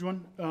is a huge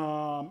one.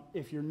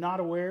 If you're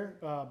not aware,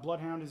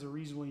 Bloodhound is a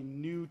reasonably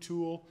new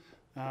tool.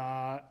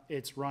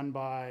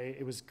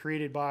 It was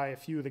created by a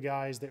few of the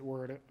guys that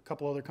were at a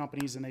couple other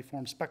companies, and they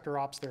formed Spectre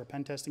Ops. They're a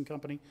pen testing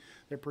company.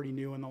 They're pretty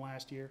new in the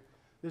last year.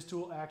 This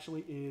tool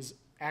actually is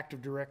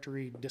Active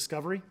Directory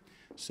discovery.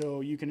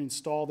 So you can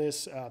install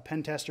this.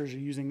 Pen testers are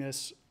using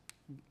this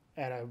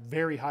at a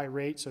very high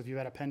rate. So if you've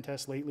had a pen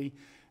test lately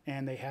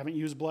and they haven't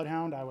used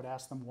Bloodhound, I would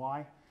ask them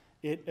why.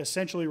 It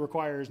essentially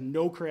requires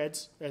no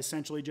creds,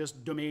 essentially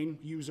just domain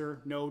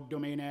user, no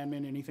domain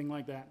admin, anything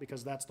like that,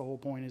 because that's the whole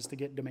point, is to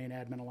get domain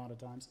admin a lot of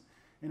times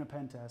in a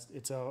pen test.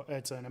 It's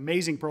an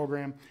amazing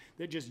program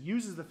that just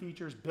uses the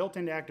features built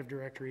into Active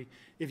Directory.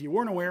 If you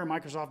weren't aware,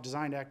 Microsoft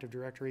designed Active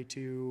Directory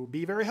to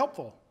be very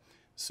helpful.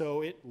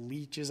 So it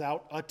leaches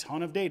out a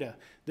ton of data.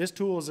 This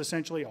tool is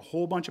essentially a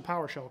whole bunch of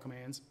PowerShell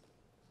commands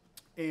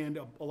and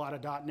a lot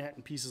of .NET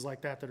and pieces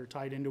like that are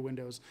tied into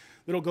Windows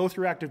that'll go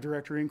through Active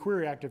Directory and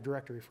query Active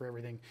Directory for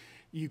everything.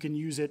 You can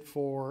use it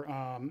for,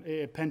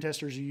 pen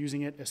testers are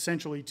using it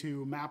essentially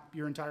to map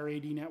your entire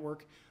AD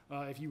network.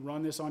 If you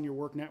run this on your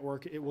work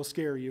network, it will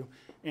scare you.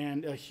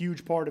 And a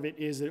huge part of it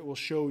is that it will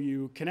show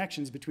you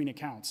connections between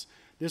accounts.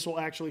 This will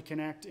actually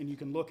connect, and you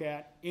can look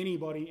at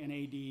anybody in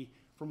AD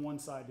from one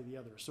side to the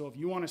other. So if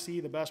you want to see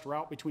the best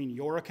route between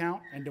your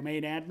account and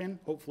domain admin,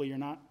 hopefully you're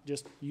not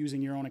just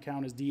using your own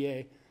account as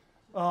DA.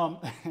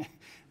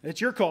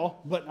 It's your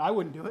call, but I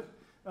wouldn't do it.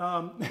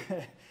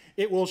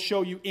 It will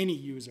show you any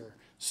user.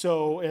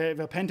 So if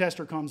a pen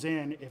tester comes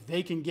in, if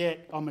they can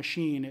get a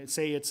machine,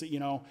 say it's,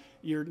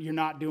 you're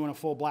not doing a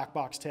full black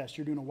box test,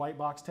 you're doing a white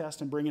box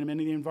test and bringing them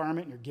into the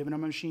environment, and you're giving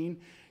them a machine,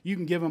 you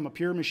can give them a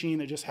pure machine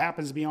that just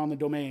happens to be on the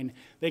domain.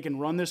 They can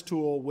run this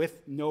tool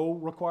with no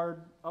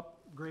required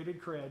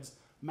upgraded creds,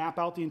 map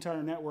out the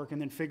entire network,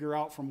 and then figure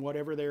out from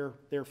whatever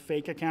their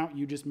fake account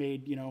you just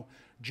made,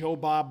 Joe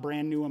Bob,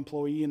 brand new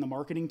employee in the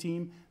marketing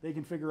team, they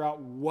can figure out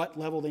what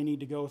level they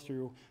need to go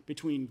through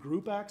between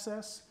group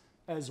access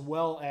as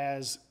well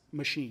as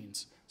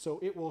machines. So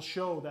it will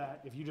show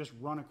that if you just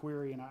run a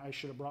query, and I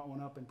should have brought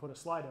one up and put a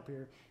slide up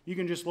here, you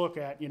can just look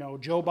at,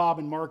 Joe Bob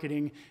in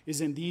marketing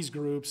is in these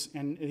groups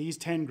and these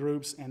 10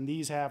 groups, and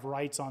these have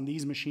rights on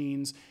these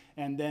machines,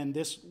 and then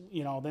this,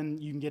 then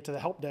you can get to the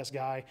help desk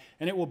guy,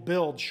 and it will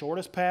build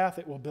shortest path,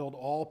 it will build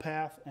all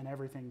path and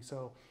everything.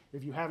 So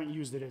if you haven't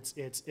used it,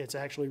 it's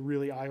actually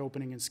really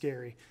eye-opening and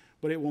scary.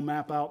 But it will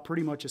map out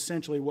pretty much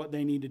essentially what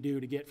they need to do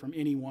to get from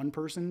any one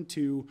person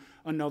to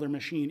another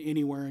machine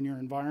anywhere in your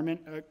environment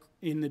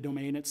in the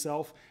domain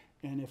itself.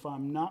 And if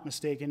I'm not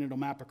mistaken, it'll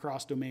map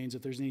across domains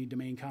if there's any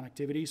domain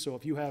connectivity. So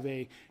if you have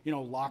a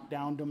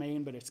lockdown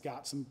domain, but it's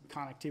got some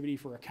connectivity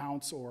for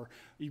accounts, or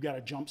you've got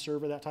a jump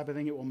server, that type of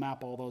thing, it will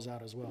map all those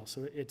out as well.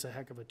 So it's a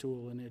heck of a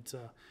tool, and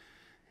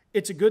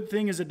it's a good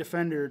thing as a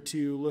defender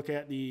to look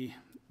at the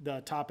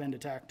top-end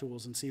attack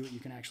tools and see what you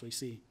can actually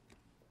see.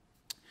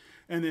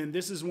 And then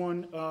this is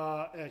one,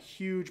 a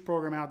huge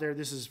program out there.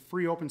 This is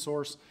free open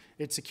source.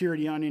 It's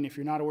Security Onion. If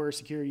you're not aware of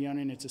Security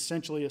Onion, it's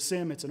essentially a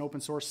SIM. It's an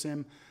open source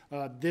SIM.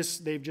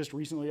 They've just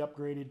recently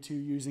upgraded to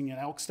using an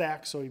elk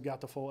stack. So you've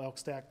got the full elk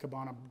stack,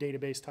 Kibana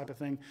database type of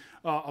thing.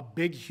 A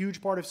big,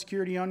 huge part of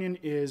Security Onion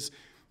is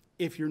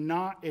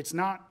it's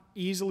not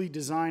easily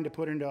designed to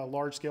put into a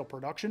large scale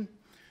production,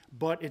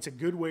 but it's a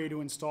good way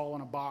to install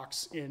in a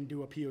box and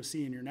do a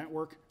POC in your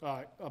network.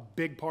 A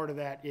big part of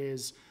that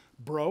is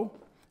Bro.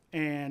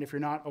 And if you're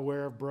not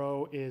aware of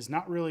Bro, is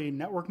not really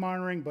network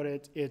monitoring, but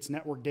it's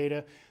network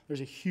data.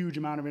 There's a huge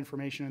amount of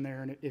information in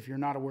there. And if you're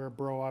not aware of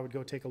Bro, I would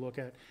go take a look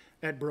at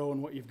Bro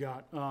and what you've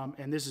got.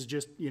 And this is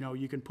just,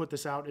 you can put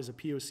this out as a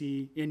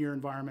POC in your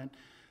environment,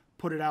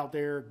 put it out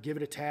there, give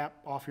it a tap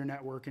off your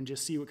network, and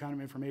just see what kind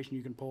of information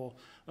you can pull.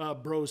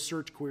 Bro's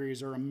search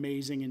queries are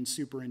amazing and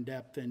super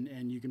in-depth,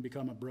 and you can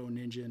become a Bro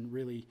ninja and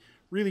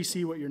really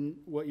see what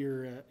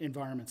your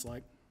environment's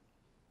like.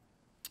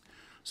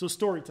 So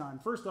story time.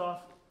 First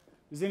off,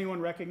 does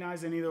anyone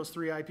recognize any of those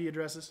 3 IP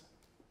addresses?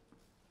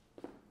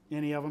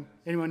 Any of them?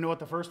 Anyone know what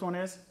the first one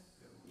is?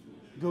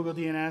 Google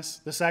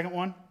DNS. The second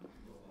one?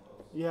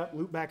 Yeah,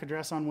 loopback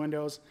address on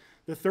Windows.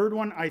 The third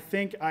one, I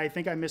think I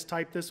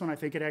mistyped this one. I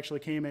think it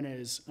actually came in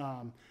as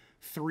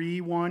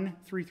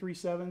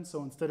 31337.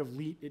 So instead of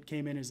elite, it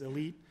came in as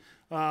elite.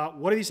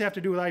 What do these have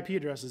to do with IP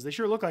addresses? They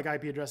sure look like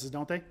IP addresses,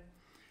 don't they?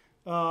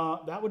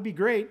 That would be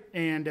great.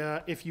 And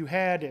if you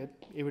had it,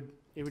 it would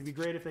be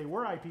great if they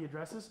were IP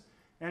addresses.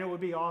 And it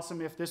would be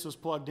awesome if this was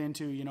plugged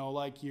into,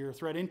 like your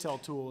threat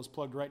intel tool is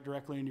plugged right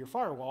directly into your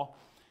firewall.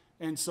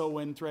 And so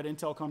when threat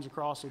intel comes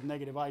across with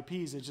negative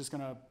IPs, it's just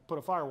going to put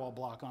a firewall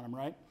block on them,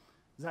 right?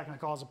 Is that going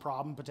to cause a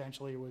problem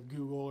potentially with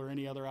Google or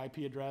any other IP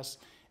address?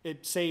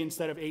 Say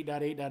instead of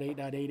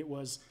 8.8.8.8, it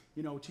was,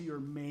 to your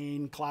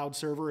main cloud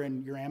server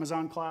and your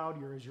Amazon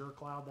cloud, your Azure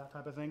cloud, that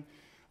type of thing.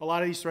 A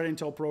lot of these threat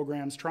intel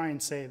programs try and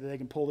say that they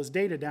can pull this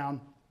data down,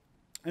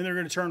 and they're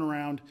going to turn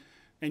around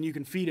and you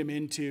can feed them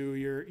into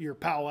your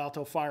Palo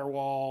Alto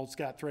firewall. It's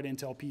got threat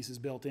intel pieces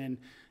built in.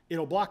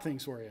 It'll block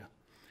things for you.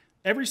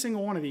 Every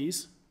single one of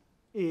these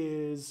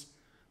is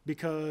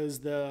because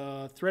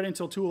the threat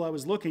intel tool I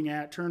was looking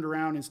at turned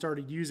around and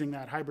started using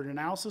that hybrid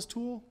analysis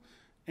tool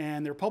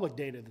and their public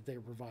data that they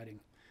were providing.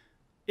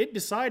 It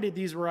decided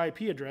these were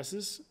IP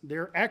addresses.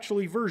 They're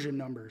actually version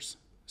numbers.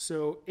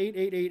 So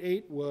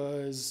 8888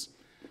 was,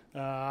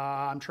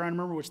 I'm trying to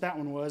remember which that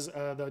one was.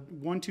 The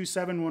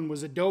 127 one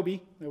was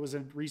Adobe. That was a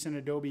recent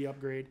Adobe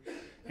upgrade.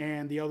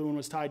 And the other one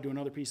was tied to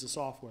another piece of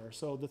software.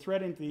 So the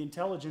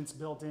intelligence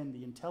built into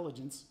the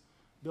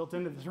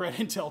threat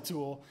intel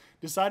tool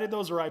decided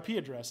those are IP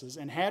addresses.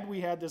 And had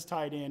we had this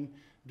tied in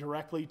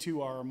directly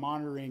to our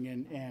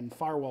monitoring and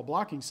firewall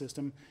blocking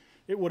system,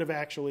 it would have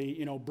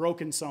actually,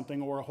 broken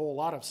something or a whole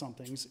lot of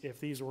somethings if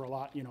these were a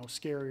lot,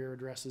 scarier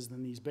addresses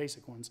than these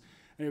basic ones.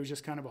 And it was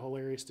just kind of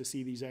hilarious to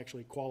see these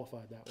actually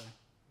qualified that way.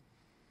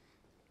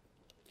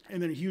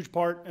 And then a huge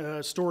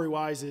part,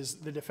 story-wise, is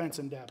the defense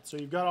in depth. So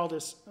you've got all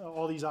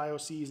these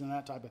IOCs and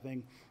that type of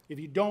thing. If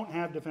you don't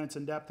have defense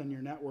in depth in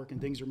your network and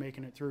things are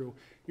making it through,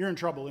 you're in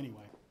trouble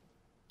anyway.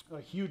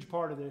 A huge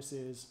part of this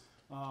is,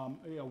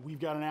 we've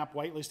got an app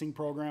whitelisting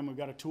program. We've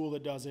got a tool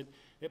that does it.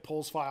 It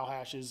pulls file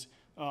hashes.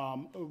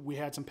 We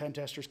had some pen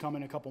testers come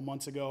in a couple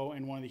months ago,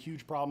 and one of the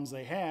huge problems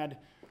they had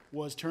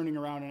was turning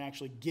around and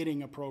actually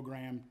getting a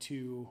program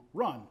to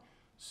run.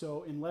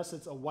 So unless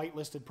it's a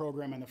whitelisted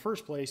program in the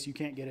first place, you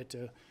can't get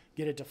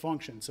it to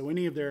function. So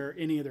any of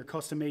their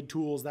custom-made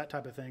tools, that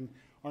type of thing,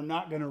 are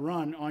not going to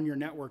run on your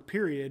network,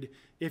 period,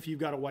 if you've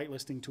got a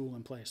whitelisting tool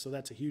in place. So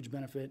that's a huge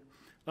benefit.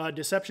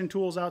 Deception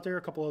tools out there.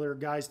 A couple other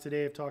guys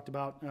today have talked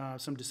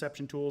about some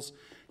deception tools.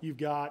 You've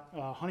got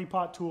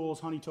honeypot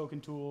tools, honey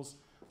token tools,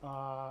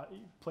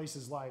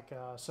 places like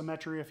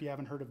Symmetry, if you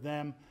haven't heard of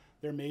them.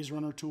 Their Maze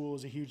Runner tool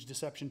is a huge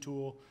deception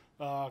tool.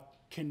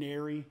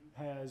 Canary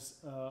has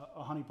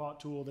a honeypot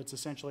tool that's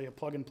essentially a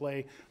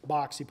plug-and-play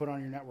box you put on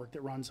your network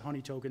that runs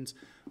honey tokens.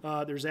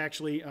 There's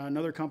actually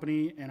another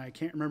company, and I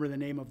can't remember the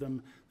name of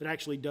them, that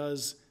actually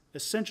does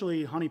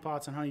essentially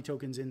honeypots and honey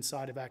tokens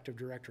inside of Active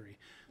Directory.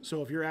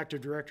 So if your Active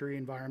Directory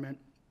environment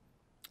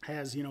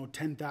has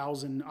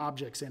 10,000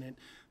 objects in it,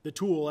 the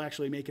tool will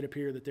actually make it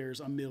appear that there's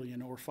 1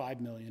 million or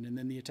 5 million, and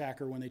then the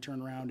attacker, when they turn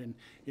around and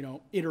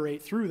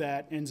iterate through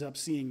that, ends up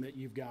seeing that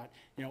you've got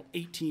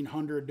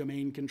 1,800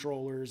 domain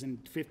controllers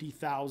and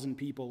 50,000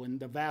 people, and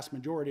the vast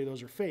majority of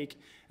those are fake,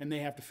 and they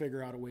have to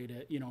figure out a way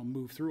to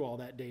move through all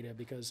that data,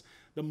 because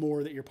the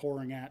more that you're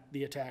pouring at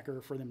the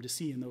attacker for them to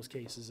see in those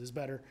cases is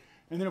better.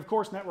 And then of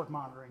course network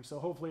monitoring. So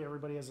hopefully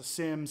everybody has a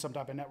SIM, some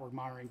type of network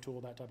monitoring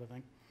tool, that type of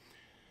thing.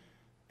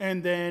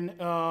 And then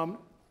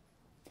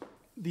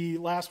the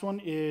last one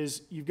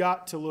is you've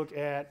got to look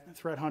at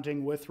threat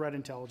hunting with threat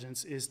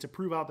intelligence is to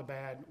prove out the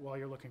bad while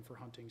you're looking for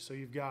hunting. So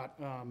you've got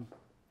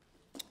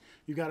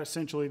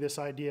essentially this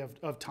idea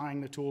of tying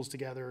the tools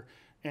together,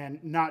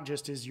 and not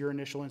just as your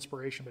initial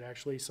inspiration, but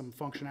actually some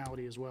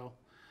functionality as well.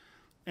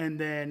 And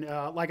then,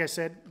 like I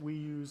said, we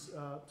use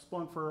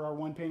Splunk for our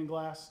one pane of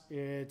glass.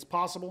 It's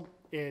possible.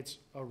 It's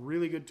a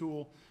really good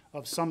tool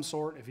of some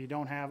sort. If you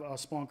don't have a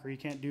Splunk or you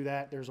can't do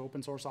that, there's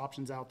open source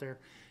options out there.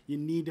 You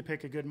need to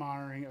pick a good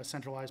monitoring, a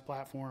centralized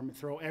platform, and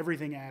throw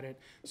everything at it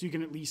so you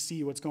can at least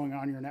see what's going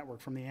on in your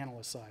network from the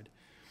analyst side.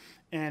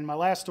 And my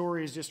last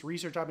story is just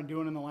research I've been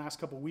doing in the last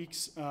couple of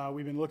weeks.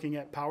 We've been looking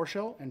at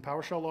PowerShell and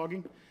PowerShell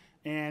logging.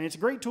 And it's a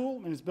great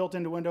tool, and it's built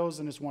into Windows,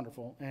 and it's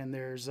wonderful. And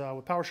there's,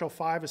 with PowerShell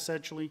 5,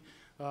 essentially,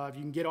 If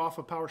you can get off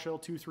of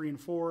PowerShell 2, 3, and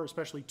 4,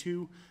 especially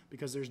 2,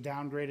 because there's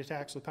downgrade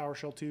attacks with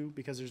PowerShell 2,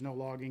 because there's no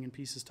logging and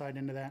pieces tied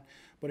into that.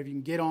 But if you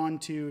can get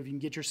if you can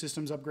get your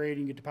systems upgraded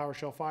and get to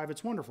PowerShell 5,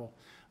 it's wonderful.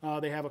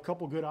 They have a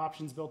couple good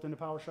options built into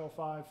PowerShell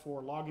 5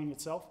 for logging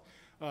itself.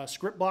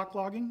 Script block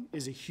logging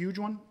is a huge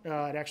one. It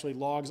actually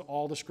logs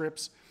all the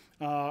scripts.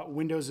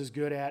 Windows is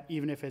good at,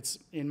 even if it's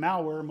in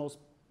malware,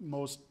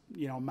 most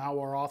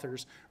malware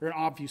authors are going to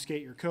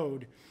obfuscate your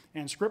code,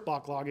 and script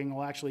block logging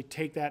will actually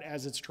take that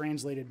as it's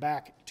translated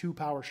back to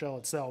PowerShell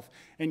itself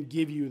and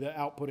give you the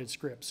outputted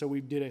script. So we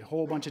did a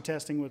whole bunch of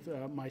testing with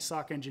my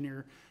SOC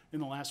engineer in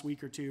the last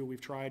week or two. We've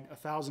tried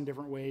 1,000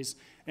 different ways,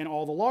 and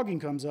all the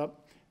logging comes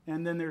up.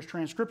 And then there's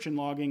transcription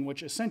logging,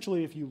 which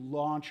essentially if you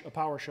launch a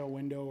PowerShell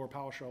window or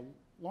PowerShell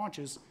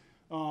launches,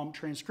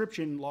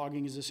 transcription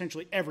logging is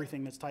essentially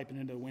everything that's typing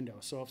into the window.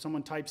 So if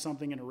someone types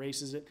something and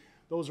erases it,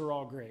 those are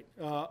all great.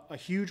 A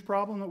huge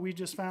problem that we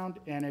just found,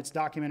 and it's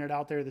documented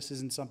out there, this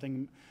isn't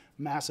something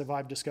massive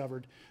I've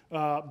discovered,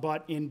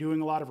 but in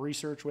doing a lot of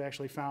research, we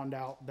actually found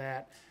out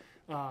that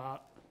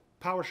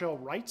PowerShell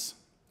rights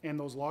and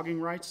those logging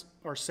rights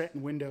are set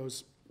in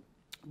Windows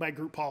by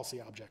group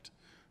policy object.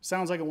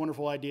 Sounds like a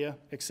wonderful idea,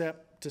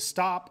 except to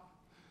stop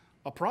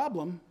a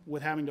problem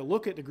with having to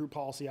look at the group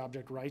policy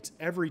object rights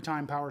every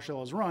time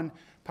PowerShell is run,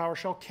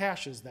 PowerShell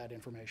caches that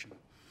information.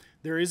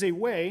 There is a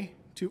way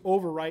to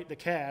overwrite the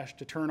cache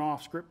to turn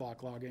off script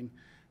block logging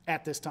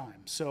at this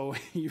time. So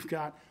you've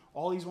got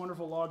all these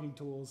wonderful logging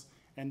tools,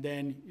 and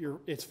then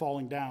it's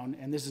falling down.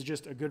 And this is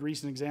just a good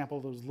recent example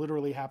that was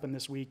literally happened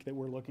this week that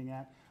we're looking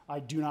at. I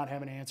do not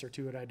have an answer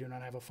to it. I do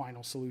not have a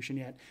final solution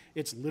yet.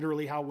 It's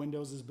literally how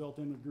Windows is built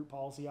in with group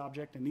policy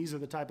object. And these are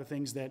the type of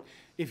things that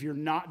if you're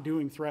not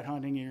doing threat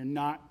hunting and you're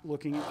not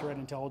looking at threat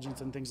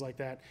intelligence and things like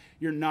that,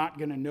 you're not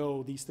going to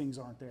know these things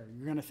aren't there.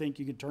 You're going to think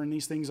you could turn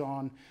these things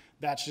on.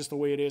 That's just the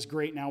way it is.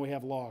 Great, now we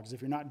have logs.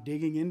 If you're not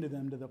digging into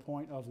them to the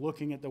point of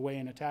looking at the way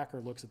an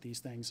attacker looks at these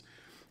things,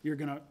 you're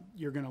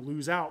gonna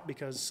lose out,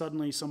 because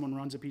suddenly someone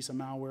runs a piece of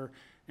malware,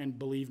 and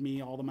believe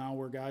me, all the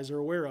malware guys are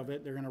aware of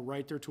it. They're gonna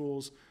write their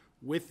tools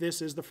with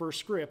this as the first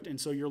script,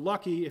 and so you're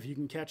lucky if you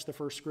can catch the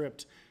first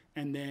script,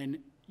 and then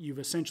you've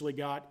essentially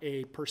got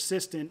a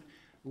persistent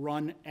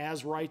run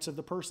as rights of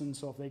the person.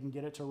 So if they can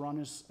get it to run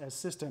as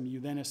system, you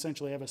then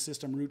essentially have a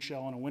system root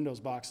shell in a Windows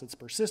box that's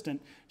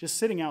persistent, just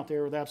sitting out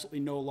there with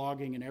absolutely no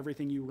logging, and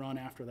everything you run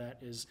after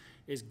that is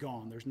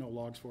gone. There's no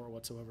logs for it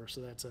whatsoever.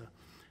 So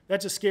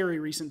that's a scary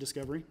recent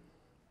discovery.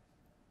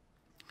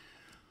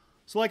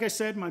 So like I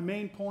said, my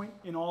main point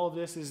in all of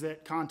this is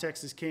that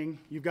context is king.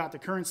 You've got the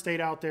current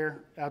state out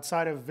there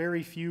outside of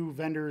very few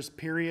vendors,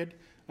 period,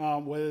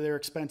 whether they're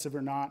expensive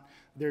or not.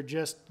 They're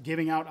just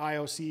giving out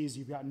IOCs.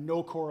 You've got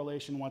no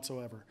correlation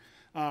whatsoever.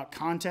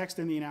 Context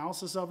in the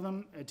analysis of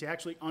them, to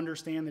actually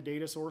understand the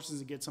data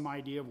sources and get some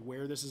idea of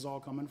where this is all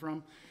coming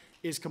from,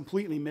 is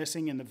completely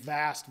missing in the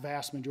vast,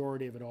 vast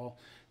majority of it all.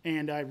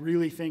 And I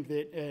really think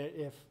that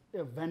if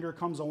a vendor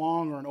comes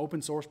along or an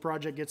open source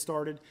project gets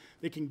started,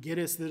 they can get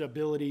us the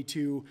ability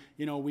to,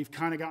 we've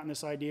kind of gotten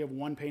this idea of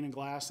one pane of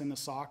glass in the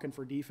SOC and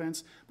for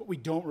defense, but we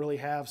don't really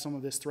have some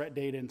of this threat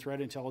data and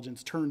threat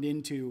intelligence turned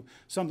into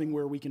something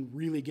where we can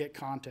really get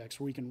context,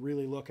 where we can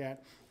really look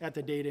at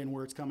the data and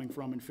where it's coming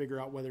from and figure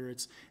out whether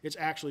it's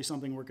actually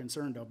something we're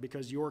concerned of,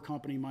 because your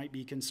company might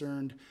be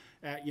concerned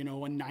at, a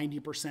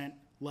 90%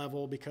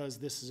 level because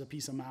this is a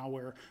piece of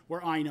malware,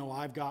 where I know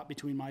I've got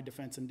between my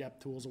defense and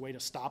depth tools a way to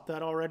stop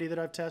that already that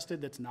I've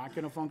tested that's not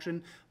going to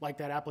function, like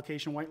that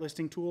application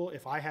whitelisting tool.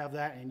 If I have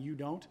that and you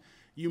don't,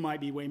 you might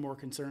be way more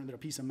concerned that a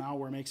piece of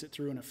malware makes it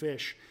through in a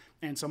fish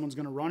and someone's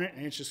going to run it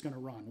and it's just going to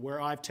run,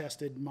 where I've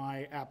tested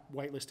my app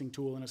whitelisting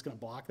tool and it's going to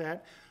block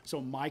that.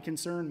 So my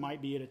concern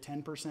might be at a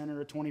 10%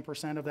 or a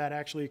 20% of that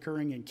actually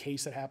occurring in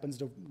case it happens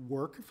to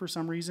work for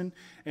some reason,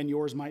 and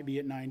yours might be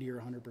at 90 or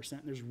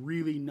 100%. There's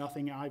really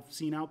nothing I've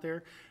seen out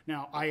there.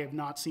 Now, I have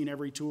not seen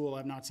every tool.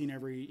 I've not seen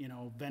every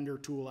vendor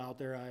tool out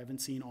there. I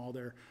haven't seen all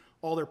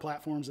their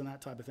platforms and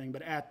that type of thing.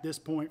 But at this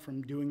point,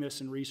 from doing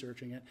this and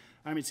researching it,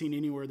 I haven't seen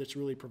anywhere that's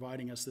really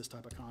providing us this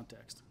type of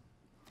context.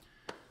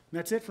 And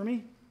that's it for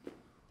me.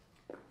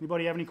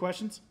 Anybody have any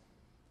questions?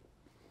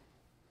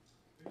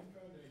 Have you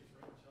found any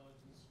threat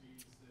intelligence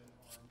feeds that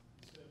are,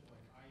 instead of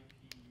like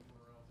IP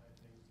URL type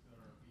things, that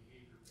are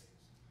behavior-based?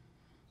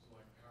 So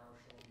like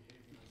PowerShell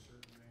behaving in a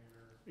certain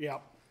manner. Yeah.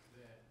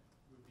 That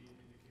would be an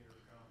indicator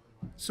of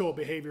compromise. So a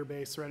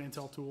behavior-based threat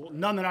intel tool.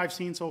 None that I've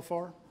seen so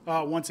far.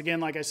 Once again,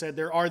 like I said,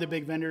 there are the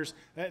big vendors.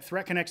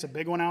 Threat Connect's a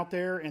big one out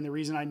there, and the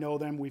reason I know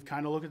them, we've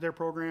kind of looked at their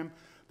program.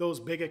 Those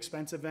big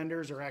expensive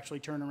vendors are actually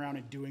turning around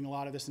and doing a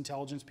lot of this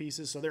intelligence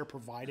pieces, so they're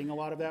providing a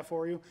lot of that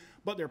for you.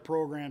 But their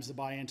programs to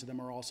buy into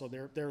them are also,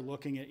 they're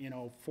looking at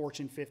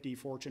Fortune 50,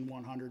 Fortune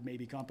 100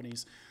 maybe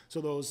companies. So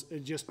those,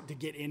 just to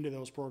get into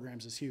those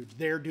programs is huge.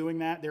 They're doing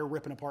that. They're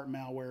ripping apart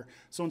malware.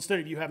 So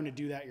instead of you having to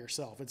do that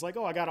yourself, it's like,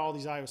 oh, I got all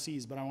these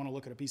IOCs, but I want to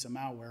look at a piece of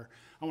malware.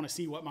 I want to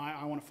see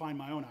I want to find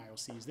my own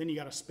IOCs. Then you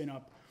got to spin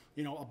up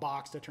you know, a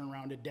box to turn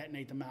around to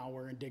detonate the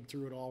malware and dig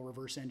through it all,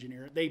 reverse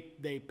engineer it.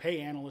 They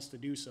pay analysts to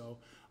do so.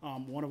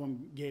 One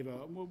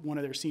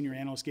of their senior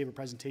analysts gave a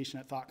presentation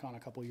at ThoughtCon a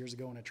couple of years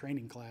ago in a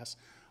training class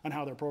on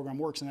how their program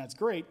works, and that's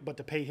great, but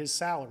to pay his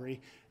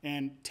salary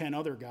and 10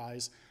 other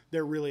guys,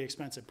 they're really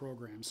expensive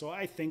programs. So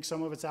I think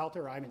some of it's out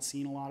there. I haven't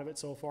seen a lot of it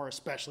so far,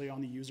 especially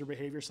on the user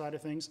behavior side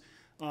of things.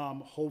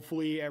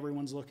 Hopefully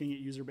everyone's looking at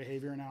user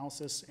behavior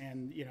analysis,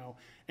 and you know,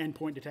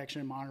 endpoint detection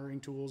and monitoring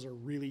tools are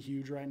really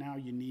huge right now.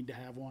 You need to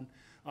have one.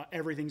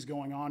 Everything's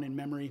going on in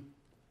memory,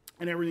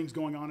 and everything's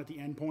going on at the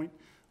endpoint,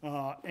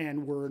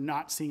 and we're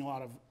not seeing a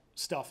lot of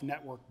stuff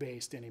network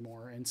based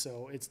anymore. And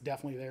so it's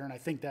definitely there, and I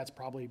think that's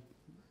probably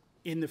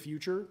in the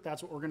future,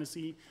 that's what we're going to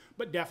see,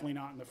 but definitely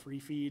not in the free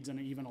feeds and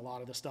even a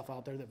lot of the stuff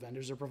out there that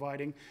vendors are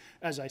providing.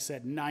 As I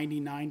said,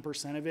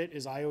 99% of it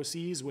is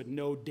IOCs with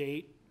no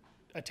date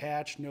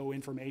attached, no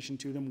information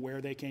to them,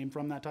 where they came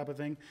from, that type of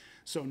thing.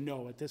 So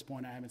no, at this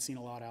point, I haven't seen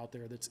a lot out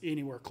there that's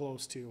anywhere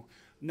close to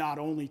not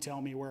only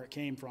tell me where it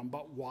came from,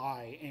 but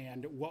why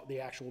and what the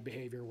actual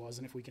behavior was,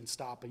 and if we can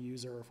stop a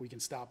user, or if we can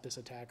stop this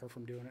attacker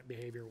from doing it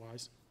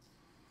behavior-wise.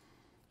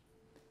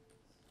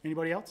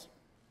 Anybody else?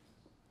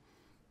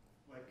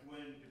 Like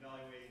when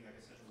evaluating like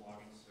a central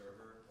logging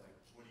server, like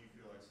what do you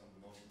feel like some of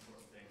the most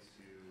important things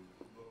to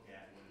look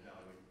at when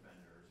evaluating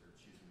vendors or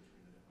choosing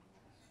between the different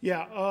ones?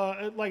 Yeah,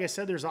 like I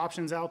said, there's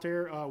options out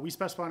there. We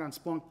specified on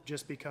Splunk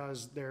just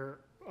because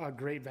they're a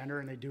great vendor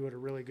and they do a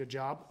really good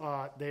job.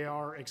 They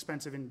are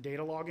expensive in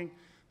data logging.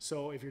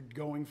 So if you're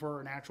going for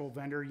an actual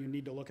vendor, you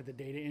need to look at the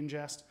data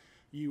ingest.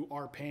 You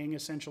are paying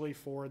essentially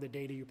for the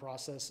data you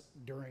process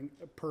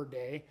per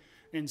day.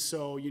 And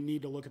so you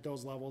need to look at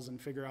those levels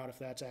and figure out if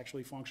that's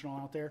actually functional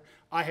out there.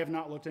 I have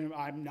not looked at them.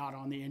 I'm not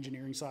on the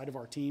engineering side of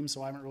our team,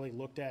 so I haven't really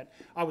looked at,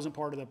 I wasn't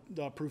part of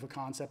the proof of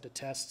concept to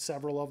test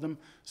several of them.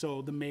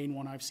 So the main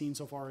one I've seen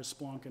so far is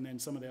Splunk, and then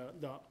some of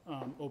the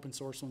open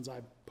source ones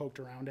I've poked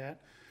around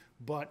at.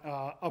 But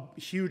a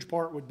huge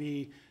part would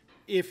be,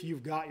 if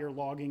you've got your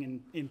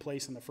logging in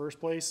place in the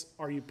first place,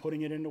 are you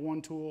putting it into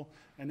one tool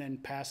and then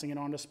passing it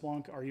on to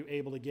Splunk? Are you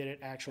able to get it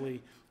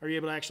actually, are you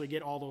able to actually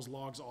get all those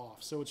logs off?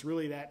 So it's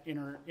really that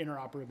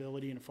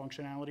interoperability and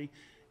functionality.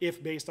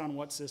 If based on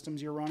what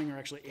systems you're running, you're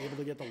actually able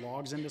to get the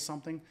logs into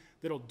something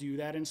that'll do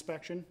that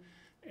inspection.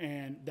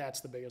 And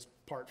that's the biggest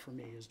part for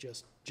me, is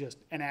just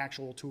an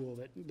actual tool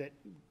that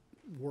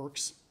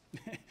works,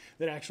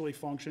 that actually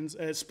functions.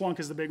 Splunk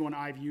is the big one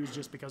I've used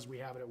just because we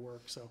have it at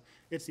work. So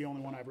it's the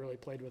only one I've really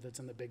played with. It's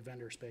in the big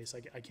vendor space.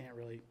 I can't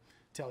really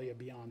tell you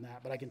beyond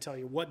that, but I can tell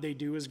you what they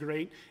do is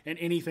great. And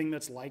anything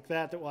that's like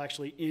that will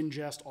actually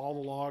ingest all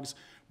the logs,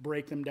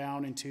 break them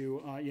down into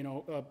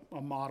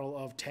a model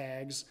of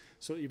tags,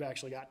 so that you've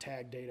actually got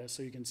tag data.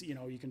 So you can see,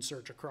 you can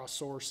search across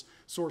source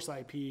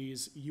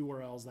IPs,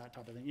 URLs, that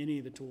type of thing. Any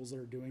of the tools that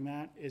are doing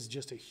that is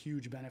just a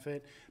huge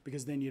benefit,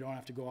 because then you don't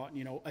have to go out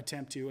and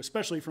attempt to,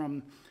 especially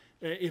from,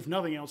 if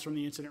nothing else, from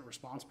the incident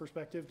response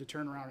perspective, to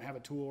turn around and have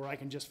a tool where I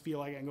can just feel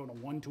like I can go to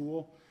one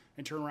tool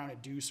and turn around and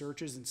do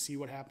searches and see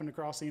what happened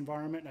across the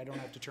environment. And I don't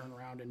have to turn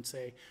around and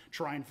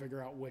try and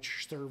figure out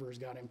which servers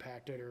got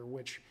impacted, or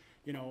which,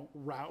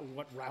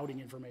 what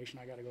routing information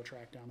I got to go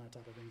track down, that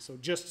type of thing. So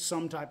just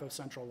some type of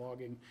central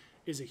logging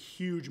is a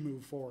huge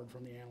move forward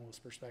from the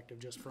analyst perspective,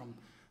 just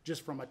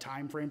from a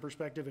time frame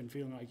perspective, and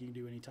feeling like you can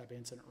do any type of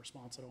incident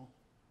response at all.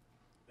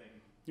 Thank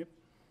you. Yep.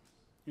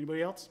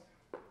 Anybody else?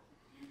 Do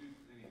you do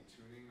any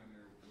tuning on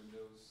your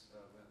Windows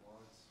event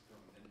logs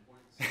from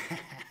endpoints?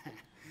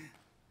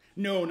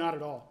 No, not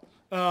at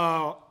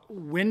all.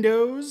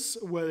 Windows,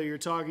 whether you're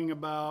talking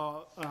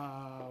about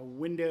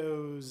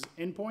Windows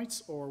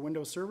endpoints or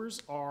Windows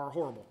servers, are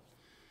horrible.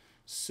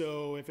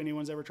 So if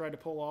anyone's ever tried to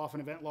pull off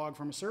an event log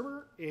from a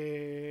server,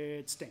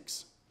 it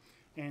stinks.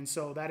 And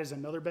so that is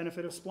another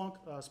benefit of Splunk.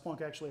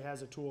 Splunk actually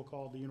has a tool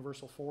called the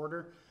Universal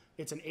Forwarder.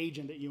 It's an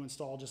agent that you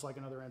install just like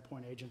another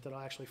endpoint agent that'll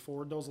actually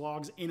forward those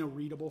logs in a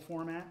readable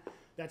format.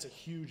 That's a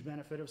huge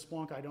benefit of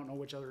Splunk. I don't know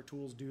which other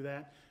tools do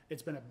that.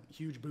 It's been a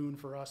huge boon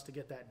for us to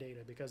get that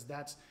data, because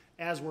that's,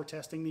 as we're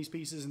testing these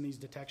pieces and these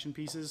detection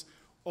pieces,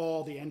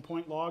 all the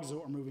endpoint logs that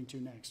we're moving to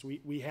next.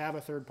 We have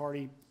a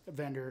third-party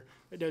vendor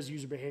that does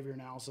user behavior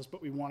analysis,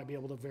 but we want to be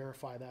able to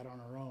verify that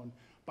on our own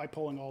by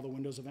pulling all the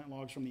Windows event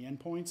logs from the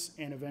endpoints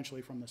and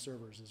eventually from the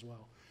servers as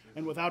well.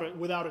 And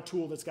without a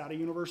tool that's got a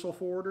universal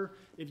forwarder,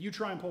 if you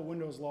try and pull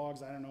Windows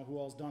logs, I don't know who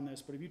all's done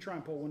this, but if you try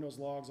and pull Windows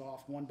logs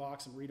off one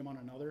box and read them on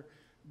another,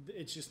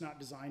 it's just not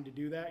designed to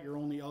do that. Your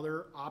only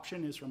other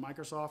option is for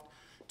Microsoft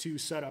to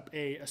set up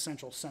a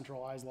essential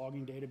centralized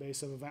logging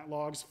database of event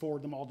logs,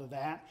 forward them all to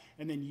that,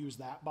 and then use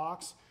that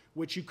box,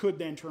 which you could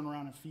then turn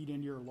around and feed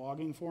into your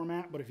logging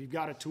format. But if you've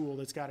got a tool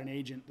that's got an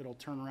agent that'll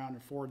turn around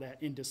and forward that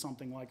into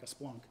something like a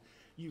Splunk,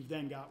 you've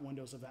then got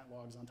Windows event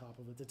logs on top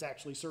of it that's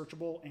actually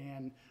searchable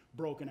and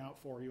broken out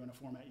for you in a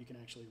format you can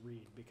actually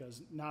read.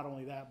 Because not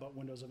only that, but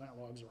Windows event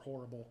logs are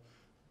horrible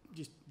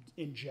just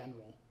in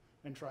general,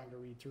 and trying to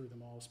read through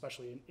them all,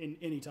 especially in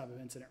any type of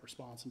incident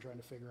response, and trying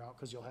to figure out,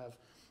 because you'll have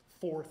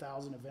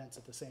 4,000 events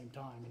at the same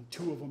time, and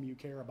 2 of them you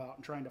care about,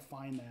 and trying to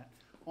find that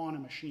on a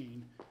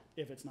machine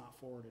if it's not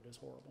forwarded is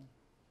horrible.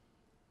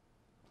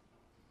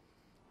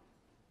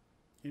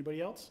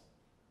 Anybody else?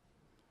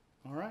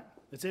 All right,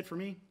 that's it for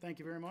me. Thank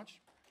you very much.